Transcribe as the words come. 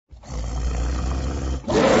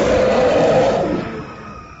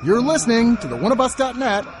You're listening to the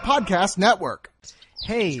oneofus.net podcast network.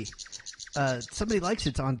 Hey, somebody likes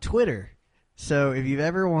it on Twitter. So if you've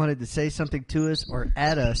ever wanted to say something to us or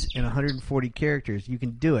at us in 140 characters, you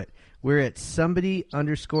can do it. We're at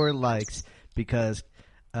somebody_likes because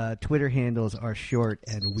Twitter handles are short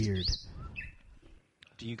and weird.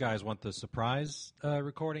 Do you guys want the surprise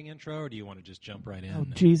recording intro, or do you want to just jump right in? Oh,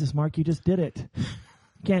 Jesus, Mark, you just did it.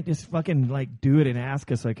 You can't just fucking do it and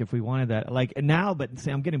ask us if we wanted that. Now, but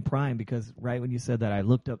see, I'm getting primed because right when you said that, I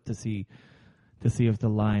looked up to see if the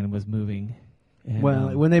line was moving. And,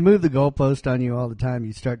 when they move the goalpost on you all the time,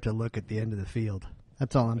 you start to look at the end of the field.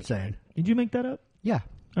 That's all I'm saying. Did you make that up? Yeah.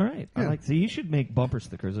 All right. Yeah. So you should make bumper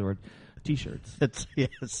stickers or T-shirts.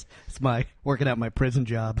 It's my working out my prison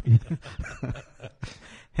job.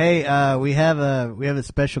 Hey, we have a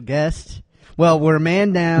special guest. Well, we're a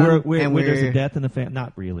man down, and there's a death in the family.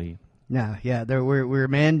 Not really. No, yeah, we're a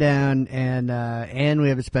man down, and we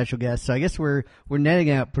have a special guest. So I guess we're netting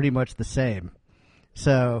out pretty much the same.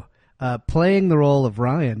 So playing the role of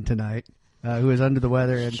Ryan tonight, who is under the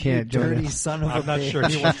weather and can't join dirty us. son of I'm a not bitch. sure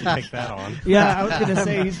he wants to take that on. Yeah, I was going to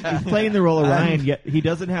say he's playing the role of Ryan, yet he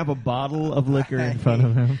doesn't have a bottle of liquor in front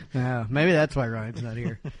of him. Maybe that's why Ryan's not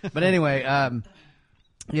here. But anyway,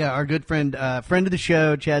 yeah, our good friend of the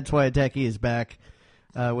show, Chad Swiatek, is back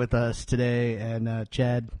with us today. And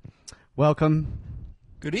Chad, welcome.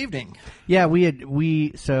 Good evening. Yeah, we'll get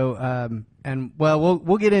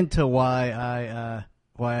into why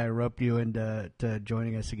I roped you into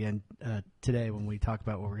joining us again today when we talk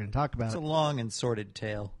about what we're going to talk about. It's a long and sordid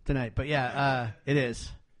tale tonight. But yeah, it is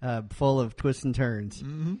full of twists and turns.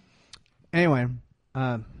 Mm-hmm. Anyway,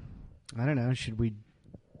 I don't know. Should we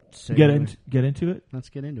get into it? Let's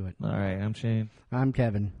get into it. All right, I'm Shane. I'm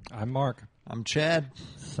Kevin. I'm Mark. I'm Chad.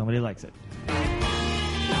 Somebody likes it.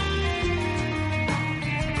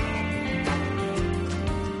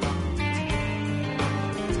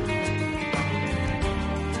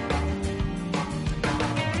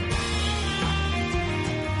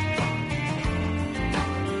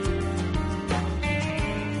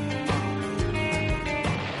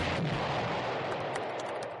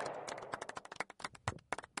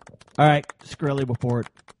 All right, Skrelly report.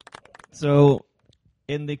 So,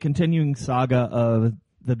 in the continuing saga of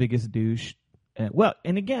the biggest douche,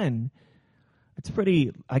 and again, it's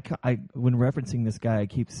pretty. When referencing this guy, I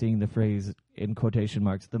keep seeing the phrase in quotation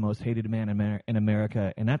marks, "the most hated man in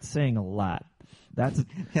America," and that's saying a lot.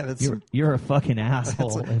 You're a fucking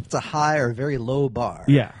asshole. It's a high or very low bar.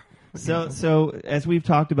 Yeah. So as we've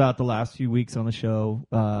talked about the last few weeks on the show,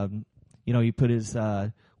 he put his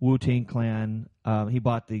Wu-Tang Clan. He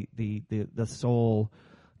bought the sole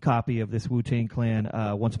copy of this Wu-Tang Clan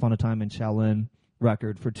Once Upon a Time in Shaolin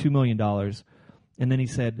record for $2 million, and then he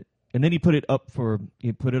put it up for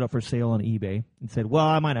sale on eBay and said, "Well,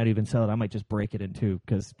 I might not even sell it. I might just break it in two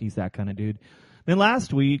because he's that kind of dude." Then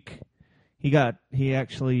last week he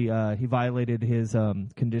violated his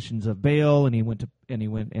conditions of bail and he went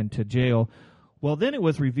into jail. Well, then it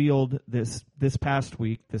was revealed this past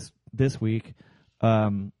week, this week.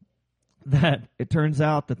 That it turns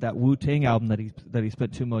out that Wu-Tang album that he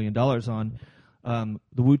spent $2 million on,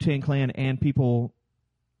 the Wu-Tang Clan and people,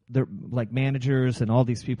 they're like managers and all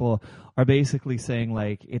these people are basically saying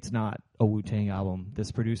it's not a Wu-Tang album.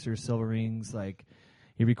 This producer Silver Rings,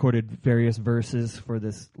 he recorded various verses for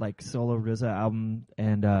this solo RZA album,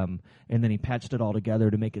 and then he patched it all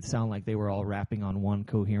together to make it sound like they were all rapping on one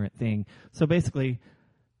coherent thing. So basically,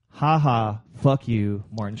 fuck you,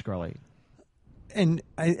 Martin Shkreli. And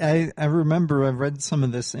I remember I read some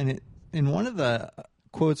of this, and in one of the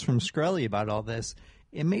quotes from Shkreli about all this,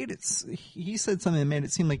 he said something that made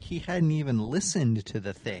it seem like he hadn't even listened to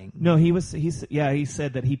the thing. No, he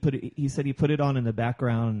said that he put it on in the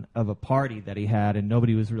background of a party that he had, and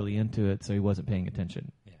nobody was really into it, so he wasn't paying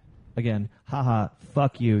attention. Yeah. Again,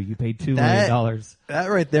 fuck you. You paid $2 million. That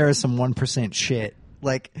right there is some 1% shit.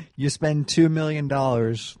 You spend $2 million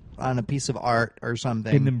on a piece of art or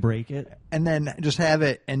something, and then break it, and then just have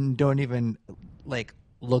it and don't even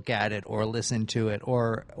look at it or listen to it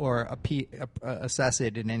or assess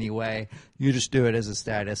it in any way. You just do it as a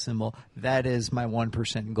status symbol. That is my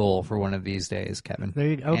 1% goal for one of these days, Kevin. There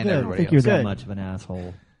you go. I don't think you're that much of an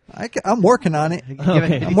asshole. I'm working on it.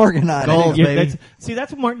 Okay. I'm working on Goals, it. baby.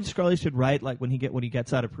 That's what Martin Shkreli should write. When he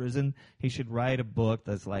gets out of prison, he should write a book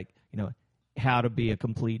that's how to be a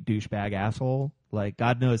complete douchebag asshole.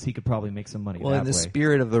 God knows he could probably make some money that way. Well, in the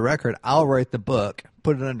spirit of the record, I'll write the book,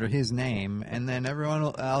 put it under his name, and then everyone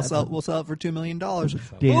will sell it for $2 million.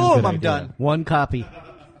 Boom, I'm done. One copy.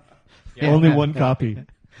 Yeah. Only one copy.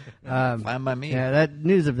 Fine by me. Yeah, that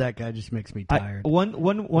news of that guy just makes me tired.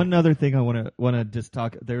 One other thing I want to just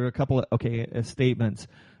talk. There were a couple of statements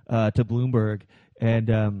to Bloomberg,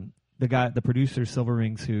 and the producer Silver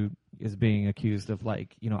Rings, who is being accused of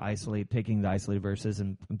taking the isolated verses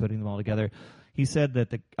and putting them all together. He said that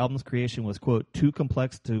the album's creation was, quote, too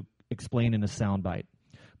complex to explain in a soundbite,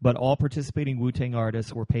 but all participating Wu-Tang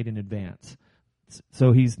artists were paid in advance.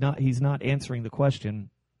 So he's not answering the question.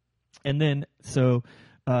 And then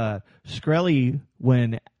Shkreli,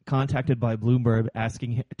 when contacted by Bloomberg,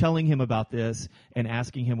 telling him about this and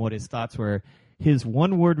asking him what his thoughts were, his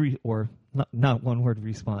one-word not one-word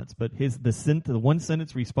response, but the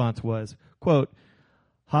one-sentence response was, quote,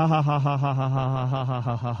 ha ha ha ha ha ha ha ha ha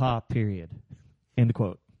ha ha ha period, end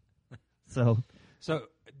quote. So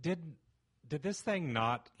did this thing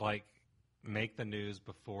not make the news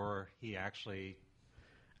before he actually?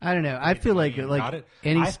 I don't know. I feel like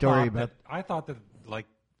any story about. I thought that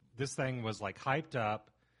this thing was hyped up,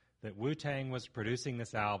 that Wu-Tang was producing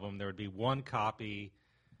this album. There would be one copy.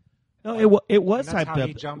 No, it was and that's hyped how up.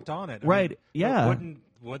 he jumped on it, right? Yeah.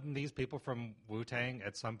 Wouldn't these people from Wu-Tang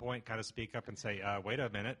at some point kind of speak up and say, "Wait a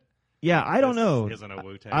minute"? Yeah, I don't know. Isn't a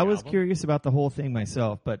Wu-Tang I was album? curious about the whole thing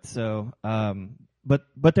myself, but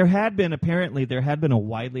but there had been a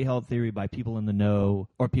widely held theory by people in the know,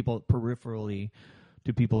 or people peripherally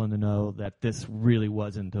to people in the know, that this really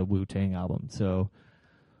wasn't a Wu-Tang album. So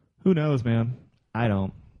who knows, man? I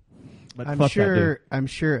don't. But I'm fuck sure. that dude. I'm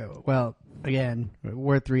sure. Well, again,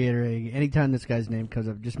 worth reiterating. Anytime this guy's name comes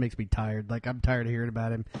up, it just makes me tired. I'm tired of hearing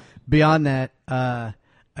about him. Beyond that, I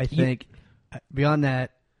think. Beyond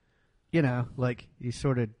that, you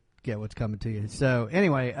sort of get what's coming to you. So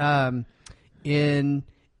anyway, in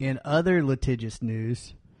other litigious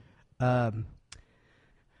news, thanks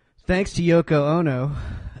to Yoko Ono,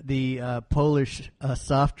 the Polish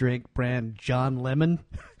soft drink brand John Lemon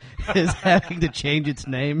is having to change its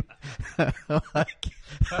name.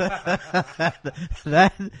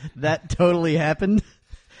 that totally happened.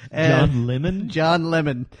 And John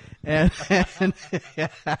Lemon. And yeah,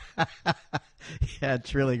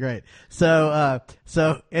 it's really great. So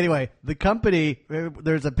anyway, the company,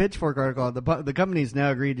 there's a Pitchfork article. The company's now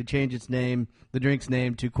agreed to change its name, the drink's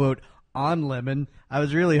name, to, quote, On Lemon. I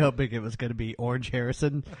was really hoping it was going to be Orange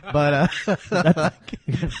Harrison, but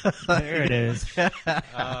there it is. Oh,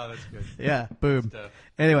 that's good. Yeah, boom.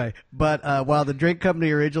 Anyway, but while the drink company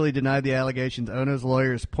originally denied the allegations, Ono's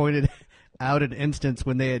lawyers pointed out an instance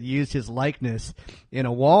when they had used his likeness in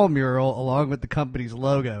a wall mural along with the company's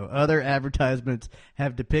logo. Other advertisements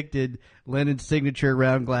have depicted Lennon's signature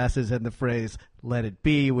round glasses and the phrase "Let It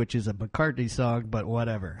Be," which is a McCartney song, but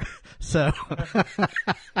whatever. So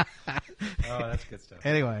Oh, that's good stuff.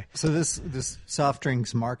 Anyway, so this soft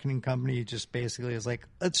drinks marketing company just basically is like,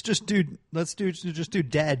 let's just do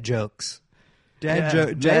dad jokes.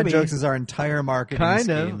 Dad jokes is our entire marketing kind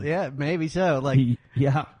scheme. of, yeah, maybe so.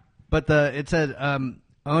 Yeah. But it said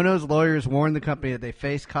Ono's lawyers warned the company that they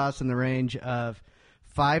face costs in the range of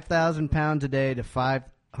 £5,000 a day to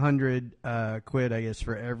 500 quid, I guess,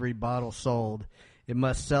 for every bottle sold. It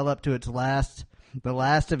must sell up to the last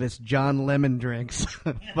of its John Lemon drinks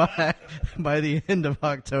by the end of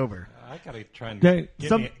October. I gotta try and Okay,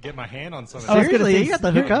 get my hand on some of Seriously, that. you got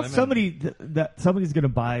the hookup? Somebody's gonna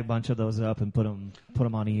buy a bunch of those up and put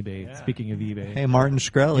them on eBay. Yeah. Speaking of eBay, Hey, Martin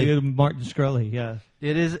Shkreli. Martin Shkreli, yeah.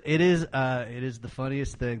 It is the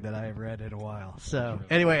funniest thing that I have read in a while. So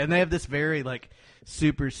anyway, and they have this very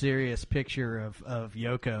super serious picture of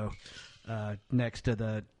Yoko next to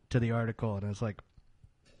the article, and I was like,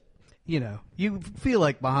 you feel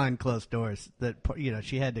like behind closed doors that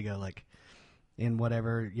she had to go in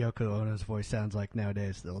whatever Yoko Ono's voice sounds like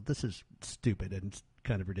nowadays. This is stupid and it's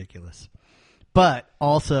kind of ridiculous, but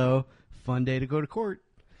also fun day to go to court.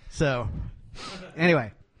 So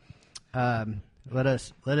anyway. Let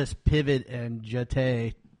us pivot and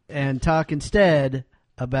jete and talk instead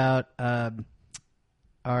about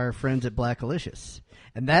our friends at Blackalicious.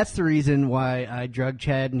 And that's the reason why I drug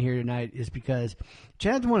Chad in here tonight, is because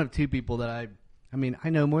Chad's one of two people that I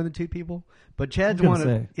know more than two people, but Chad's one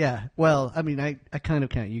of, yeah, well, I kind of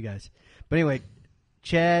count you guys. But anyway,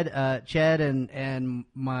 Chad and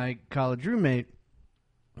my college roommate,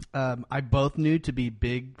 I both knew to be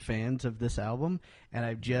big fans of this album, and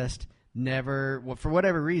I've just never, for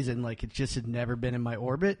whatever reason, it just had never been in my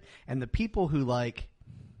orbit. And the people who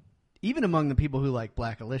even among the people who like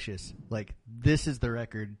Blackalicious, this is the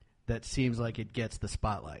record that seems like it gets the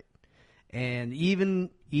spotlight. And even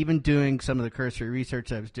doing some of the cursory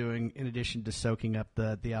research I was doing, in addition to soaking up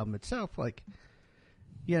the album itself,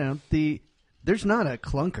 the there's not a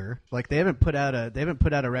clunker. Like they haven't put out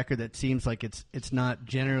a record that seems like it's not,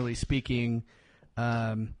 generally speaking,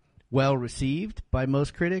 well received by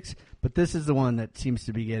most critics. But this is the one that seems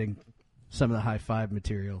to be getting some of the high five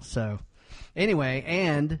material. So anyway,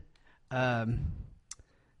 and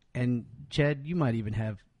Chad, you might even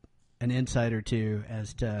have an insight or two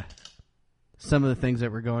as to some of the things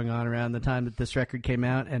that were going on around the time that this record came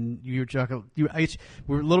out. And you were talking,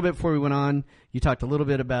 we're a little bit before we went on. You talked a little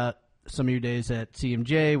bit about some of your days at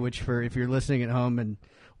CMJ, which if you're listening at home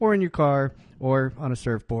or in your car or on a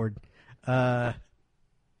surfboard,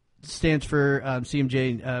 stands for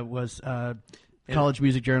CMJ was College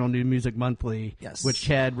Music Journal, New Music Monthly, yes, which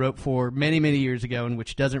Chad wrote for many, many years ago, and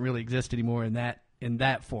which doesn't really exist anymore in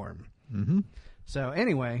that form. Mm-hmm. So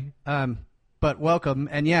anyway, but welcome,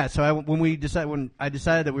 and yeah. So when I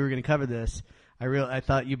decided that we were going to cover this, I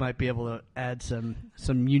thought you might be able to add some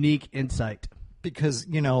unique insight. Because,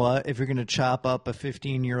 you know, if you're going to chop up a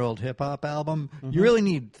 15-year-old hip-hop album, you really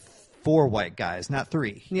need 4 white guys, not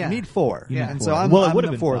 3. Yeah. You need 4. Yeah. And Four. so I'm it would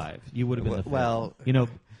have the been 4th. 5. You would have been the 5th. Well, you know,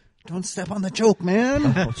 don't step on the joke,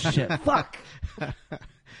 man. oh shit, fuck.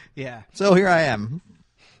 Yeah. So here I am.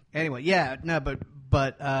 Anyway, yeah, no, but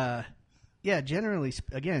yeah, generally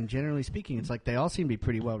speaking, it's like they all seem to be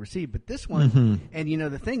pretty well received. But this one, and you know,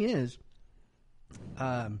 the thing is,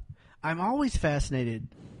 I'm always fascinated,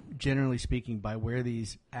 generally speaking, by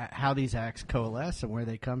how these acts coalesce and where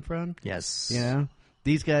they come from. Yes. You know,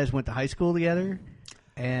 these guys went to high school together,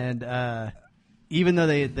 and even though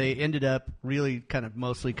they ended up really kind of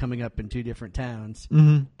mostly coming up in 2 different towns,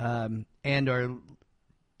 and are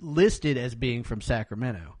listed as being from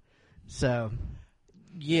Sacramento. So,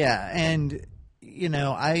 yeah, and you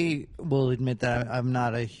know, I will admit that I'm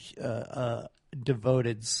not a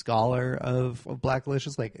devoted scholar of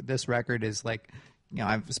Blackalicious. Like, this record is like, you know,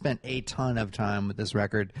 I've spent a ton of time with this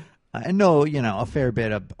record and know, you know, a fair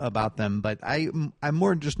bit about them, but I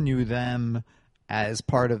more just knew them as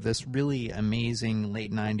part of this really amazing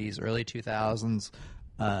late 90s, early 2000s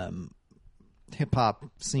hip-hop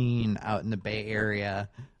scene out in the Bay Area,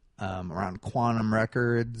 around Quantum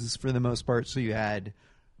Records for the most part. So you had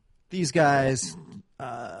these guys,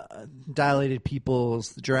 Dilated Peoples,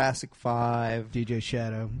 the Jurassic 5, DJ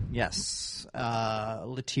Shadow. Yes.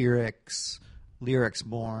 Lyrics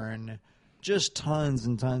Born. Just tons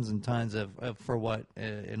and tons and tons of for what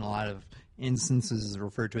in a lot of instances is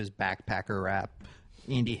referred to as backpacker rap,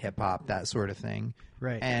 indie hip hop, that sort of thing.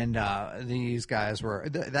 Right. And these guys were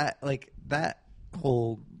that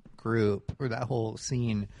whole group or that whole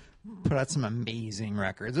scene put out some amazing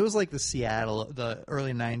records. It was like the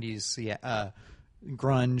early 90s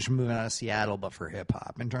grunge moving out of Seattle, but for hip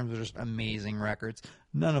hop, in terms of just amazing records.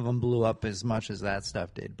 None of them blew up as much as that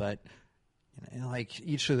stuff did, but you know, like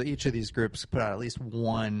each of these groups put out at least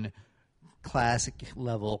one classic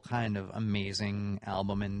level kind of amazing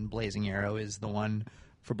album, and Blazing Arrow is the one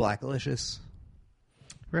for Blackalicious.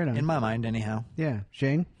 Right on. In my mind, anyhow. Yeah.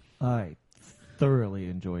 Shane? I thoroughly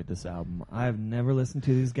enjoyed this album. I've never listened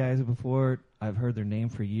to these guys before. I've heard their name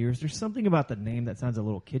for years. There's something about the name that sounds a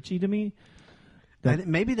little kitschy to me.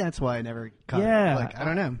 Maybe that's why I never caught Yeah. it. Like, I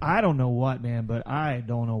don't know. I don't know what, man, but I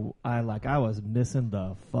don't know. I was missing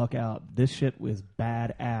the fuck out. This shit was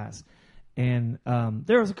badass. And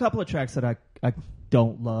there was a couple of tracks that I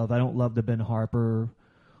don't love. I don't love the Ben Harper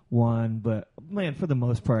one, but man, for the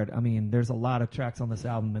most part, I mean, there's a lot of tracks on this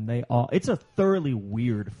album, and it's a thoroughly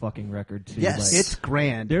weird fucking record too. Yes. Like, It's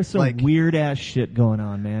grand. there's some weird ass shit going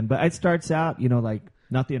on, man. But it starts out, you know, like,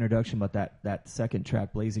 not the introduction, but that second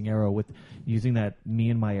track, Blazing Arrow, with using that "Me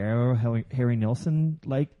and My Arrow" Harry Nilsson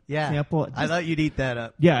sample. I thought you'd eat that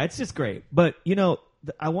up. Yeah, it's just great. But, you know,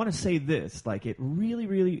 I want to say this. Like, it really,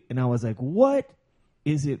 really... And I was like, what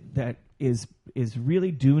is it that is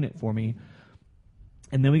really doing it for me?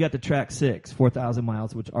 And then we got the track 6, 4,000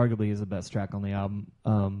 Miles, which arguably is the best track on the album.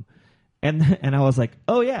 And I was like,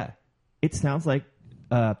 oh, yeah. It sounds like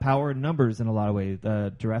Power and Numbers in a lot of ways,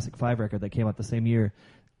 the Jurassic 5 record that came out the same year.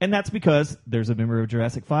 And that's because there's a member of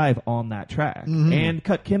Jurassic 5 on that track. Mm-hmm. And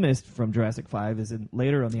Cut Chemist from Jurassic 5 is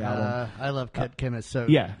later on the album. I love Cut Chemist. So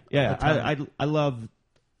yeah. I love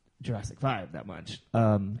Jurassic 5 that much.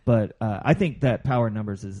 But I think that Power and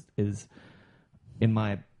Numbers is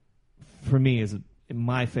for me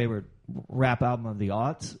my favorite rap album of the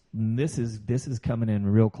aughts. This is coming in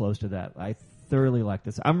real close to that. I thoroughly like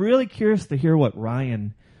this. I'm really curious to hear what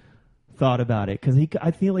Ryan thought about it, because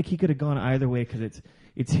I feel like he could have gone either way, because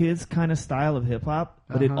it's his kind of style of hip hop,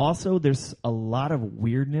 but it also, there's a lot of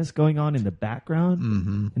weirdness going on in the background,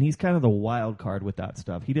 and he's kind of the wild card with that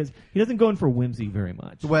stuff. He doesn't go in for whimsy very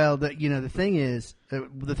much. Well, the thing is,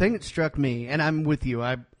 the thing that struck me, and I'm with you.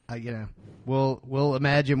 I we'll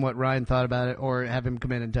imagine what Ryan thought about it, or have him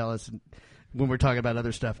come in and tell us when we're talking about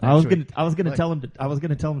other stuff. I was gonna tell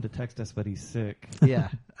him to text us, but he's sick. Yeah,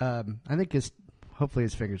 I think hopefully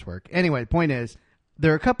his fingers work. Anyway, the point is,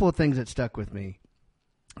 there are a couple of things that stuck with me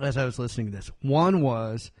as I was listening to this. One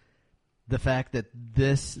was the fact that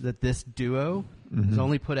this duo has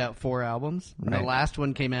only put out 4 albums. Right. And the last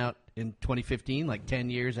one came out in 2015, like 10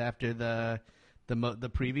 years after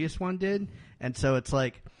the previous one did. And so it's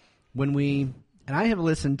like and I have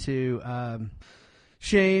listened to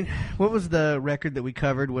Shane. What was the record that we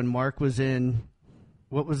covered when Mark was in?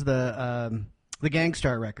 What was the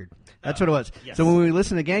Gangstar record? That's what it was. Yes. So when we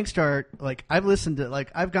listened to Gangstar,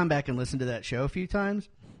 I've gone back and listened to that show a few times.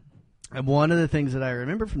 And one of the things that I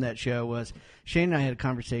remember from that show was Shane and I had a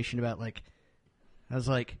conversation about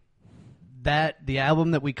the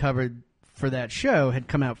album that we covered for that show had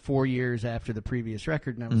come out 4 years after the previous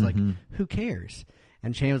record, and I was like, who cares?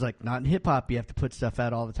 And Shane was like, not in hip hop. You have to put stuff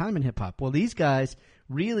out all the time in hip hop. Well, these guys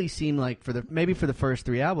really seem like for the first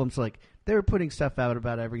 3 albums, like they were putting stuff out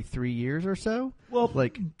about every 3 years or so. Well,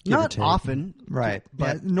 like not often, right?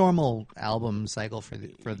 But normal album cycle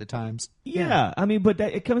for the times. Yeah, I mean, but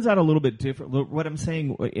it comes out a little bit different. What I'm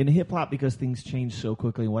saying in hip hop, because things change so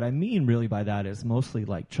quickly, and what I mean really by that is mostly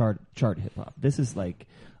like chart hip hop. This is like,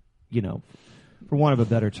 for want of a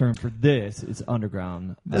better term for this, it's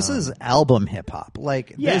underground. This is album hip hop.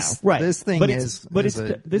 Like right. This thing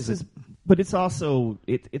But it's also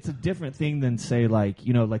it's a different thing than say like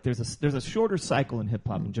there's a shorter cycle in hip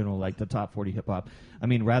hop in general, like the top 40 hip hop. I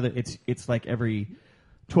mean, rather it's like every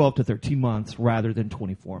 12 to 13 months rather than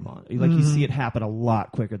 24 months. Like you see it happen a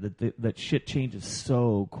lot quicker. That shit changes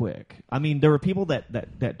so quick. I mean, there are people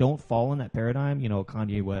that don't fall in that paradigm.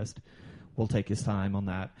 Kanye West will take his time on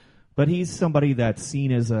that, but he's somebody that's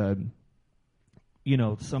seen as a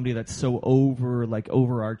somebody that's so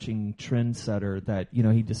overarching trendsetter that,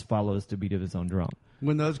 he just follows the beat of his own drum.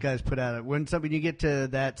 When those guys put out when you get to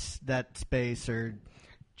that space or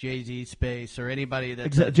Jay-Z space or anybody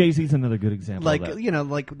that Jay-Z's another good example. Like, of that.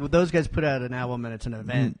 Like those guys put out an album and it's an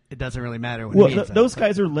event. It doesn't really matter what it means. Those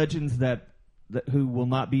guys are legends that who will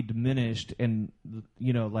not be diminished and,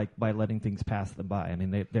 like by letting things pass them by. I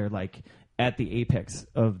mean, they're like at the apex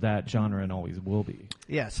of that genre and always will be.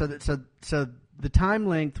 Yeah. So the time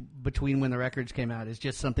length between when the records came out is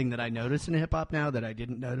just something that I notice in hip hop now that I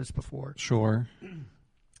didn't notice before. Sure.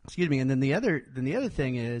 Excuse me. And then the other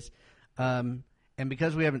thing is, and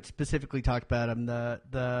because we haven't specifically talked about him,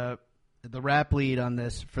 the rap lead on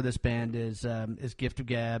this for this band is Gift of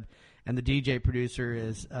Gab, and the DJ producer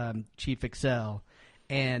is Chief Excel.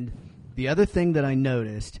 And the other thing that I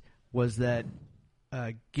noticed was that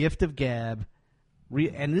Gift of Gab,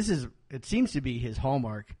 and it seems to be his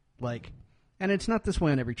hallmark, like. And it's not this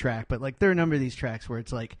way on every track, but like there are a number of these tracks where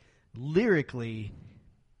it's like lyrically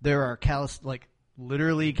there are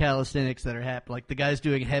literally calisthenics that are happening. Like the guy's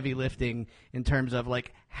doing heavy lifting in terms of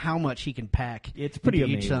like how much he can pack. It's pretty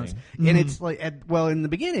into amazing. Each songs. And it's like, in the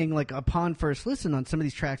beginning, like upon first listen on some of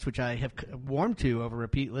these tracks, which I have warmed to over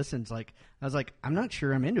repeat listens, like I was like, I'm not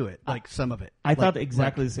sure I'm into it. Like some of it, I thought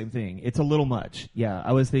exactly the same thing. It's a little much. Yeah,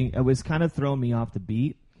 I was kind of throwing me off the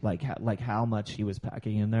beat, like how much he was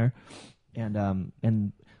packing in there.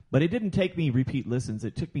 But it didn't take me repeat listens.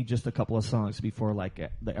 It took me just a couple of songs before I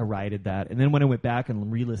righted that. And then when I went back and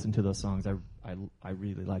re-listened to those songs, I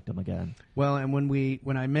really liked them again. Well, and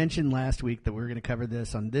when I mentioned last week that we were going to cover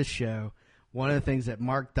this on this show, one of the things that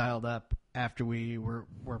Mark dialed up after we were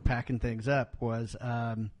packing things up was,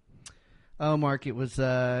 Mark, it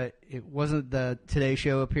wasn't the Today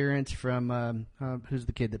Show appearance from who's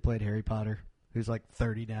the kid that played Harry Potter, who's like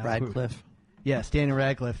 30 now, Radcliffe. Yes, Daniel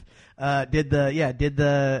Radcliffe did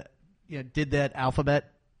that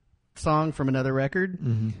alphabet song from another record.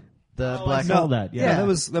 Mm-hmm. Black. I saw that. Yeah,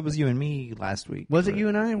 that was you and me last week. Was it you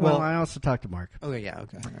and I? Well, I also talked to Mark. Okay, yeah,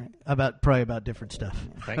 okay, all right. About different stuff.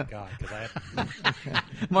 Thank God, because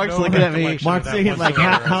Mark's looking at me. Mark's thinking like,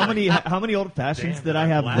 how many old fashions did I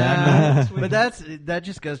have then? But that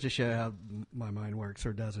just goes to show how my mind works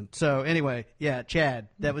or doesn't. So anyway, yeah, Chad,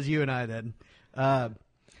 that was you and I then.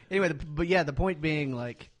 Anyway, the point being,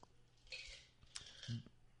 like,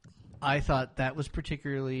 I thought that was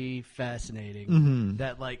particularly fascinating. Mm-hmm.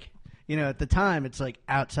 That, like, at the time, it's like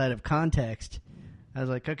outside of context. I was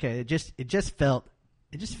like, okay, it just felt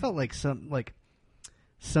like some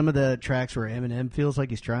of the tracks where Eminem feels like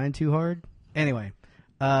he's trying too hard. Anyway,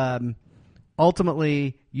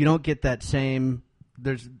 ultimately, you don't get that same.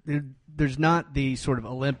 There's not the sort of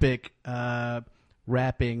Olympic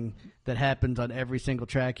rapping that happens on every single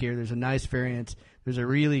track here. There's a nice variance. There's a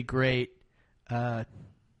really great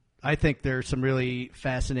I think there are some really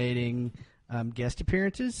fascinating guest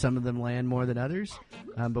appearances. Some of them land more than others,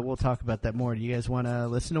 but we'll talk about that more. Do you guys want to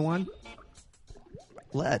listen to one?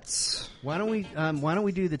 Let's. Why don't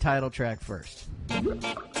we do the title track first?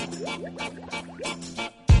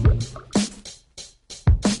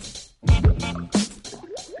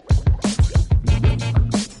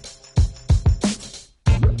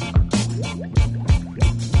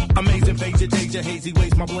 Amazing phase, deja, hazy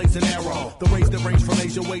ways, my blazing arrow. The race that range from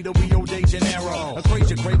Asia way to Rio de Janeiro. A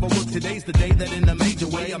crazy crave, look, today's the day that in a major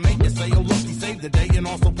way I make you say, oh look, he saved the day and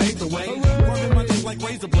also paved the way. Rubbing my days like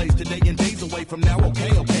razor blades today and days away from now,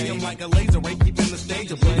 okay. I'm like a laser ray, keeping the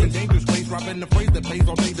stage ablaze. In dangerous ways, dropping the phrase that pays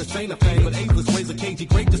all day the same thing. But ageless ways, a cagey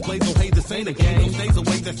great displays, oh hey, this ain't a game. Those days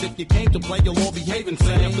away, that's if you came to play, you'll all behave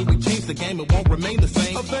insane. After we change the game, it won't remain the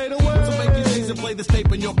same. A fade away. So make your days and play this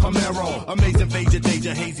tape in your Camaro. Amazing phase,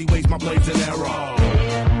 deja, hazy ways, my blazing arrow.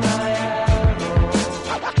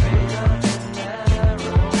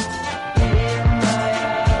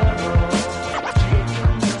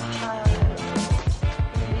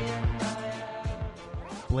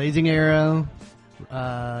 Blazing Arrow,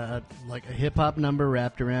 like a hip hop number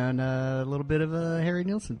wrapped around a little bit of a Harry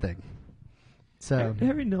Nilsson thing. So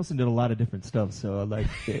Harry Nilsson did a lot of different stuff, so like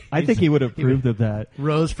I think he would have approved of that.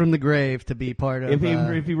 Rose from the grave to be part of.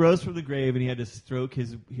 If he rose from the grave and he had to stroke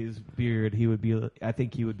his beard, he would be. I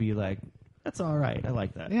think he would be like, "That's all right. I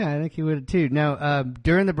like that." Yeah, I think he would too. Now,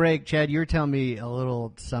 during the break, Chad, you were telling me a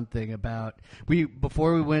little something about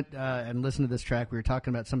before we went and listened to this track. We were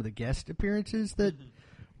talking about some of the guest appearances that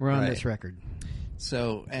were on this record.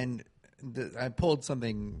 So, I pulled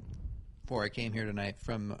something before I came here tonight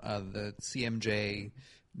from the CMJ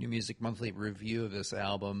New Music Monthly review of this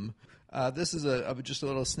album. This is just a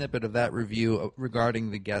little snippet of that review regarding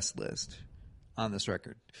the guest list on this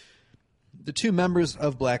record. The two members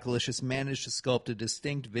of Blackalicious managed to sculpt a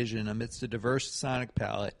distinct vision amidst a diverse sonic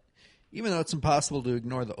palette, even though it's impossible to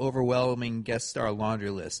ignore the overwhelming guest star laundry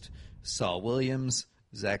list. Saul Williams,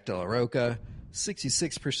 Zach De La Rocha,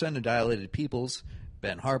 66% of Dilated Peoples,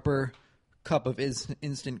 Ben Harper, Cup of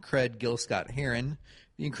Instant Cred Gil Scott-Heron,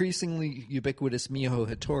 the increasingly ubiquitous Miho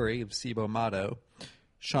Hattori of Cibo Matto,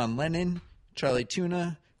 Sean Lennon, Charlie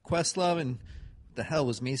Tuna, Questlove, and the hell,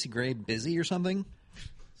 was Macy Gray busy or something?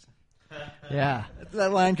 Yeah.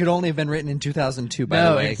 That line could only have been written in 2002,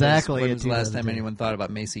 by the way. Exactly. When was the last time anyone thought about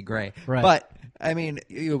Macy Gray? Right. But, I mean,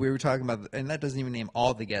 we were talking about, and that doesn't even name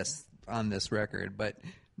all the guests on this record, but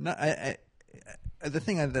the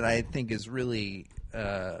thing that I think is really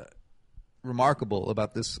remarkable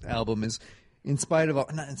about this album is,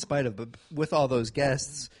 but with all those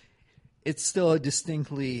guests, it's still a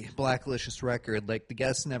distinctly Blackalicious record. Like, the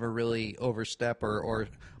guests never really overstep or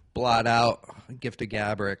blot out Gift of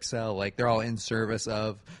Gab or Excel. Like, they're all in service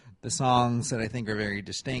of the songs that I think are very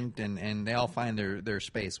distinct, and they all find their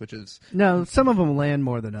space, which is... No, some of them land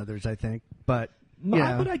more than others, I think, but...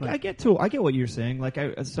 Yeah, but I get what you're saying. Like,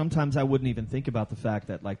 sometimes I wouldn't even think about the fact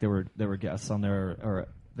that like there were guests on there, or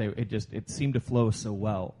it seemed to flow so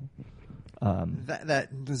well. The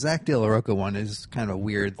Zach De La Rocha one is kind of a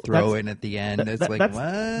weird throw in at the end. What?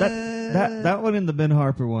 That one and the Ben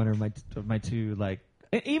Harper one are my two, like.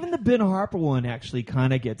 Even the Ben Harper one actually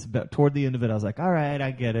kind of gets toward the end of it. I was like, all right,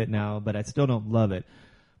 I get it now, but I still don't love it.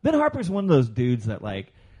 Ben Harper's one of those dudes that,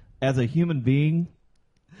 like, as a human being,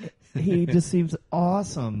 he just seems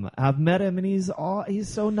awesome. I've met him and he's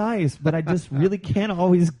so nice, but I just really can't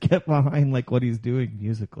always get behind like what he's doing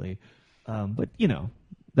musically. But you know,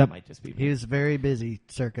 that might just be me. He was very busy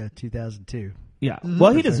circa 2002. Yeah.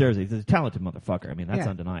 Well, he deserves it. He's a talented motherfucker. I mean, that's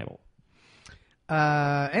undeniable.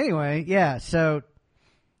 Anyway, yeah, so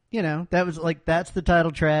you know, that was like that's the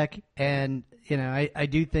title track, and you know, I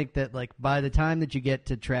do think that like by the time that you get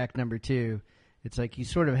to track number 2, it's like you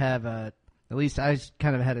sort of have at least I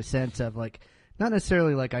kind of had a sense of, like, not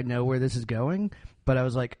necessarily like I know where this is going, but I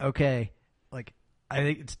was like, okay, like, I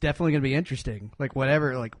think it's definitely going to be interesting. Like,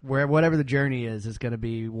 whatever the journey is going to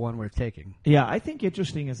be one worth taking. Yeah, I think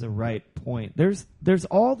interesting is the right point. There's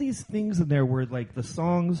all these things in there where, like, the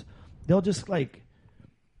songs, they'll just, like,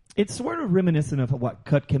 it's sort of reminiscent of what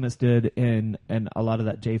Cut Chemist did and a lot of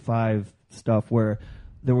that J5 stuff where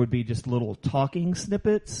there would be just little talking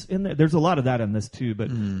snippets in there. There's a lot of that in this too,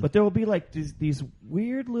 but there will be like these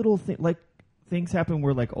weird little things happen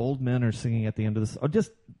where like old men are singing at the end of this. Or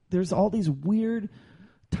just there's all these weird,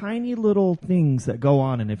 tiny little things that go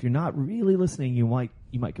on, and if you're not really listening, you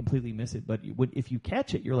might completely miss it. But if you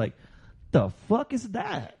catch it, you're like, the fuck is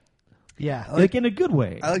that? Yeah, like in a good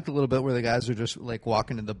way. I like the little bit where the guys are just like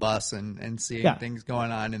walking to the bus and seeing things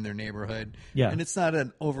going on in their neighborhood. Yeah, and it's not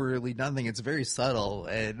an overly done thing. It's very subtle,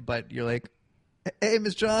 but you're like, Hey,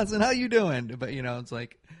 Miss Johnson, how you doing? But it's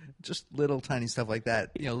like just little tiny stuff like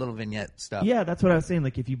that. Little vignette stuff. Yeah, that's what I was saying.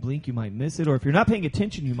 Like if you blink, you might miss it, or if you're not paying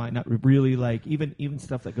attention, you might not really like even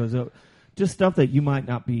stuff that goes up, just stuff that you might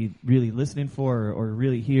not be really listening for or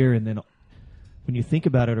really hear, and then when you think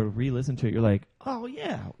about it or re-listen to it, you're like, oh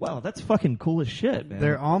yeah, wow, that's fucking cool as shit, man.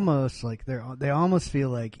 They're almost like they almost feel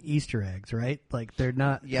like Easter eggs, right? Like they're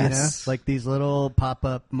not, Yes. like these little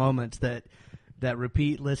pop-up moments that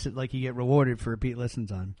repeat listen, like you get rewarded for repeat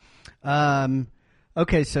listens on.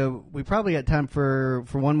 Okay, so we probably got time for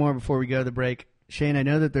one more before we go to the break. Shane, I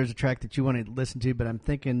know that there's a track that you want to listen to, but I'm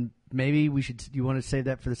thinking maybe you want to save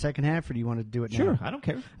that for the second half, or do you want to do it now? Sure, I don't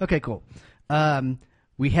care. Okay, cool.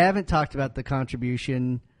 We haven't talked about the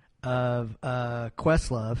contribution of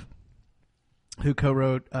Questlove, who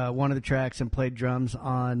co-wrote one of the tracks and played drums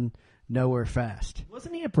on Nowhere Fast.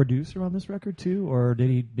 Wasn't he a producer on this record too, or did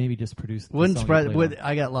he maybe just produce? Wouldn't surprise.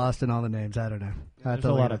 I got lost in all the names. I don't know. There's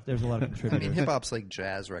a lot of I contributors. mean, hip hop's like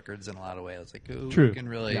jazz records in a lot of ways. Like, True. you can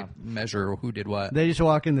really measure who did what. They just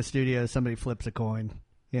walk in the studio, somebody flips a coin.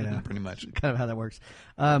 Pretty much. Kind of how that works.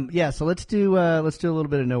 So let's do a little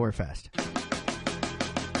bit of Nowhere Fast.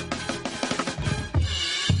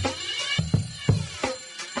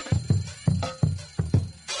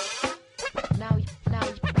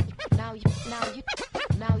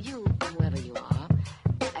 Now you, whoever you are,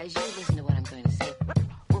 as you listen to what I'm going to say,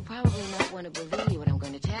 will probably not want to believe what I'm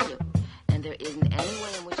going to tell you. And there isn't any way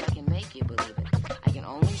in which I can make you believe it. I can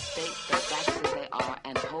only state the facts as they are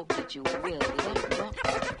and hope that you will believe it. Well,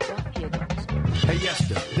 here goes. Hey,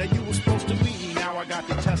 Esther, that you were supposed to meet me, now I got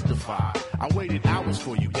to testify. I waited hours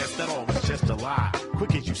for you, yes, that all was just a lie.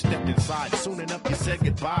 Quick as you stepped inside, soon enough you said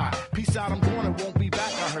goodbye. Peace out, I'm going and won't be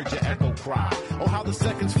back, I heard your echo cry. Oh, how the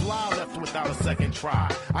seconds fly, left without a second try.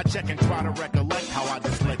 I check and try to recollect how I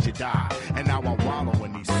just let you die. And now I wallow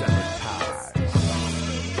in these severed ties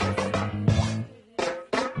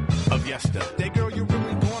of yesterday. Girl, you're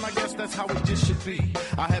really gone, I guess that's how it just should be.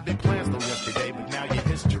 I had big plans though yesterday, but now you're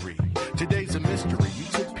history. Today's a mystery, you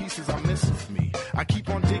took pieces I miss of me. I keep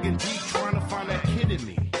on digging deep, trying to find that kid in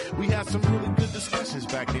me. We had some really good discussions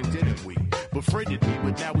back then, didn't we? Befriended me,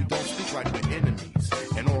 but now we don't speak like we're enemies.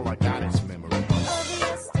 And all I got is memory.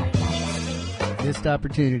 Missed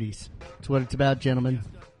opportunities. That's what it's about, gentlemen.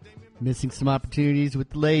 Missing some opportunities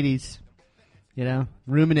with the ladies.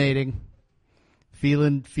 Ruminating.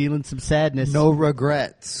 Feeling some sadness. No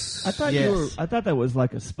regrets. I thought Yes. I thought that was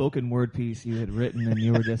like a spoken word piece you had written, and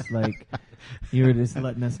you were just like,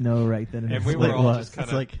 letting us know right then. And we what were it all was. just kind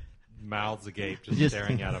It's of like mouths agape, just Just-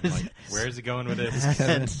 staring at him like, where's he going with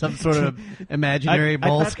this? some sort of imaginary I thought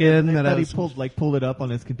moleskin that I he was pulled it up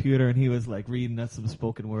on his computer, and he was like reading us some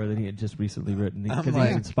spoken word that he had just recently written because he like-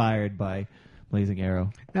 was inspired by Blazing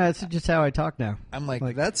Arrow. No, it's just how I talk now. I'm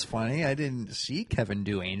like, that's funny. I didn't see Kevin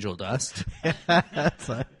do Angel Dust. That's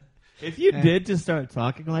like, If you did just start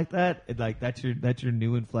talking like that, that's your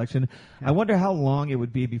new inflection. I wonder how long it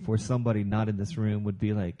would be before somebody not in this room would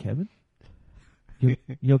be like, Kevin, you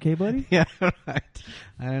okay, buddy? yeah, right. I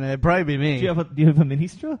don't know. It'd probably be me. Do you have a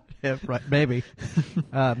ministra? Yeah, right, maybe.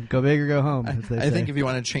 Go big or go home. As they I say. think if you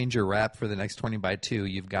want to change your rap for the next 20 by 2,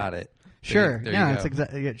 you've got it. Sure. There No, you it's go.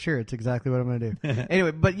 exactly it's exactly what I'm going to do.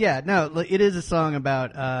 Anyway, but yeah, no, it is a song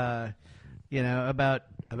about about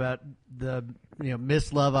the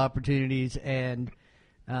missed love opportunities, and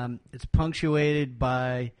it's punctuated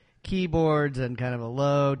by keyboards and kind of a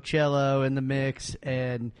low cello in the mix.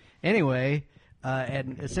 And anyway,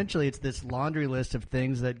 and essentially it's this laundry list of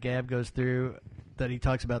things that Gab goes through that he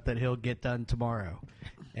talks about that he'll get done tomorrow,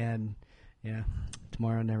 and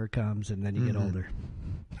tomorrow never comes, and then you get older.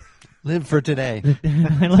 Live for today.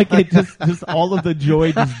 I like it. Just all of the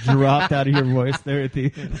joy just dropped out of your voice there at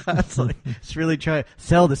the end. That's like, it's really try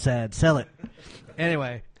sell the sad, sell it.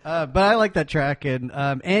 Anyway, but I like that track, and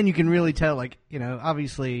you can really tell,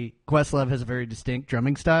 obviously Questlove has a very distinct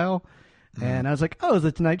drumming style, and I was like, oh, is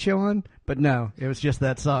the Tonight Show on? But no, it was just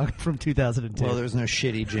that song from 2002. Well, there's no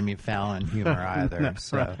shitty Jimmy Fallon humor either, No,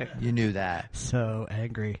 so right. you knew that. So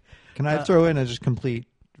angry. Can I throw in a just complete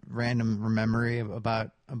random memory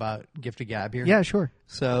about Gift of Gab here? Yeah, sure.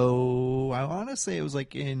 So I want to say it was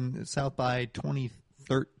like in South by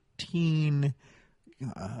 2013.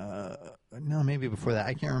 No, maybe before that.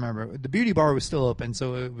 I can't remember. The Beauty Bar was still open,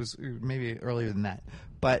 so it was maybe earlier than that.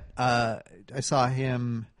 But I saw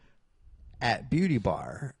him at Beauty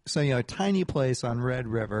Bar. So, a tiny place on Red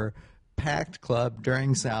River, packed club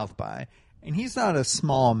during South by. And he's not a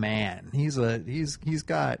small man. He's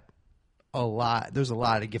got a lot. There's a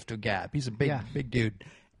lot of Gift of Gab. He's a big dude.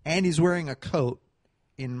 And he's wearing a coat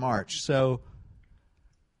in March. So,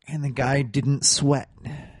 and the guy didn't sweat.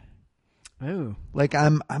 Oh. Like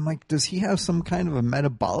I'm like, does he have some kind of a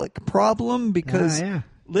metabolic problem? Because yeah.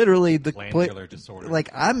 literally the Glandular disorder. like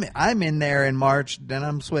I'm in there in March, then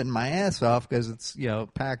I'm sweating my ass off because it's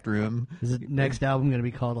packed room. Is the next album going to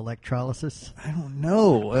be called Electrolysis? I don't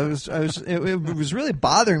know. It was really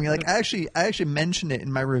bothering me. Like I actually mentioned it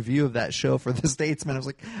in my review of that show for the Statesman. I was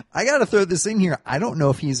like, I got to throw this in here. I don't know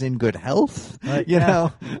if he's in good health. You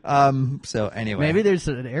know. So anyway, maybe there's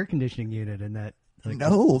an air conditioning unit in that. Like,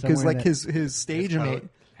 no, because somewhere like in that- his stage mate.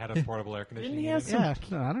 Had a portable air conditioning. Didn't he have unit?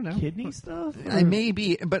 some Yeah, no, I don't know. kidney stuff? I may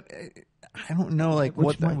be, but I don't know like Which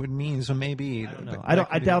what that one? would mean. So maybe I don't know.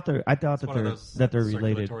 I doubt that It's one of they're those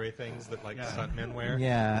related. circulatory things that like stuntmen wear.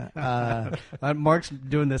 Yeah. Mark's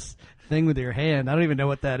doing this thing with your hand. I don't even know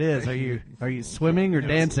what that is. Are you swimming or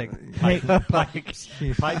dancing? Pipes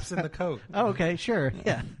in the coat. Oh, okay, sure.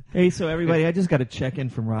 Yeah. Hey, so everybody, I just got a check in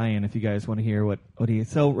from Ryan. If you guys want to hear what he.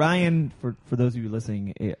 So Ryan, for those of you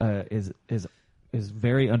listening, is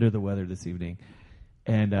very under the weather this evening,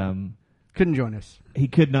 and Couldn't join us. he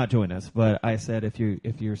could not join us. But I said if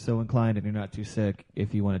you're so inclined and you're not too sick,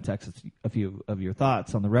 if you want to text us a few of your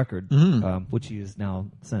thoughts on the record, which he has now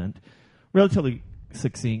sent, relatively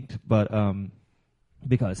succinct, but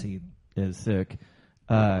because he is sick.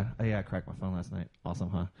 I cracked my phone last night.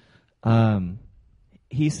 Awesome, huh?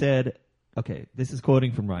 He said, okay, this is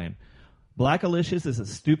quoting from Ryan. Blackalicious is a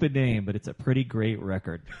stupid name, but it's a pretty great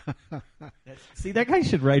record. See, that guy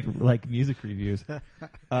should write like music reviews.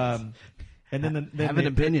 And then Have an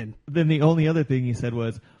opinion. Then the only other thing he said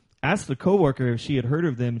was, asked a coworker if she had heard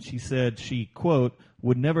of them. She said she, quote,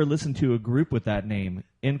 would never listen to a group with that name,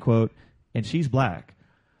 end quote, and she's black.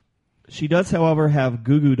 She does, however, have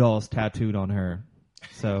Goo Goo Dolls tattooed on her.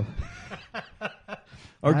 So...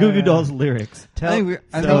 Or Goo Goo Dolls lyrics. Tell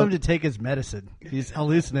him to take his medicine. He's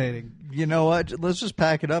hallucinating. You know what? Let's just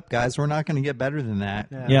pack it up, guys. We're not going to get better than that.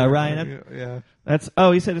 Yeah, Ryan. Yeah. That's.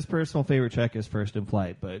 Oh, he said his personal favorite track is First in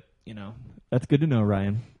Flight, but that's good to know,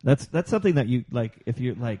 Ryan. That's something that you like. If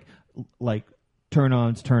you like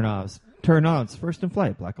turn-ons, turn-offs, turn-ons. First in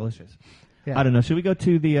Flight, Blackalicious. Yeah. I don't know. Should we go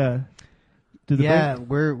to the Yeah,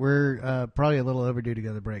 break? we're probably a little overdue to go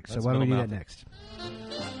to the break. So That's why don't we do middle that mouth.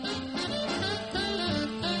 next?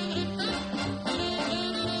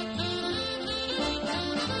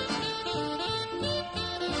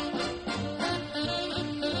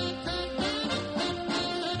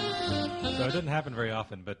 So it doesn't happen very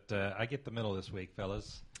often, but I get the middle this week,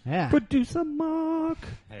 fellas. Yeah. Producer Mark.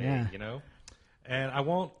 Hey, Yeah. And I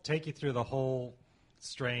won't take you through the whole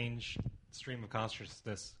strange stream of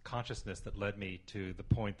consciousness that led me to the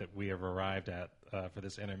point that we have arrived at for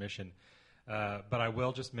this intermission. But I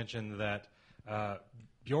will just mention that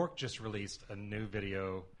Bjork just released a new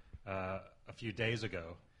video a few days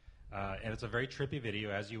ago, and it's a very trippy video,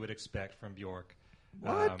 as you would expect from Bjork.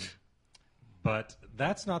 What? But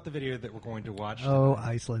that's not the video that we're going to watch. Oh,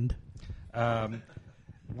 Iceland.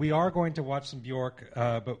 We are going to watch some Bjork,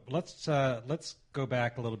 but let's go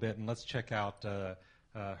back a little bit and let's check out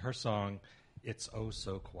her song, It's Oh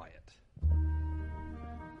So Quiet.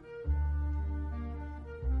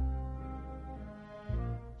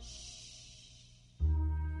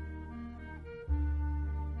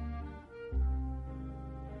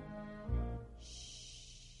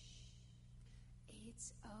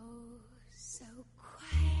 It's oh so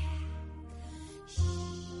quiet. Shh,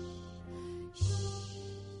 shh.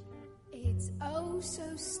 It's oh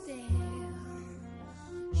so still.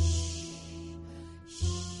 Shh, shh.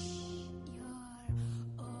 You're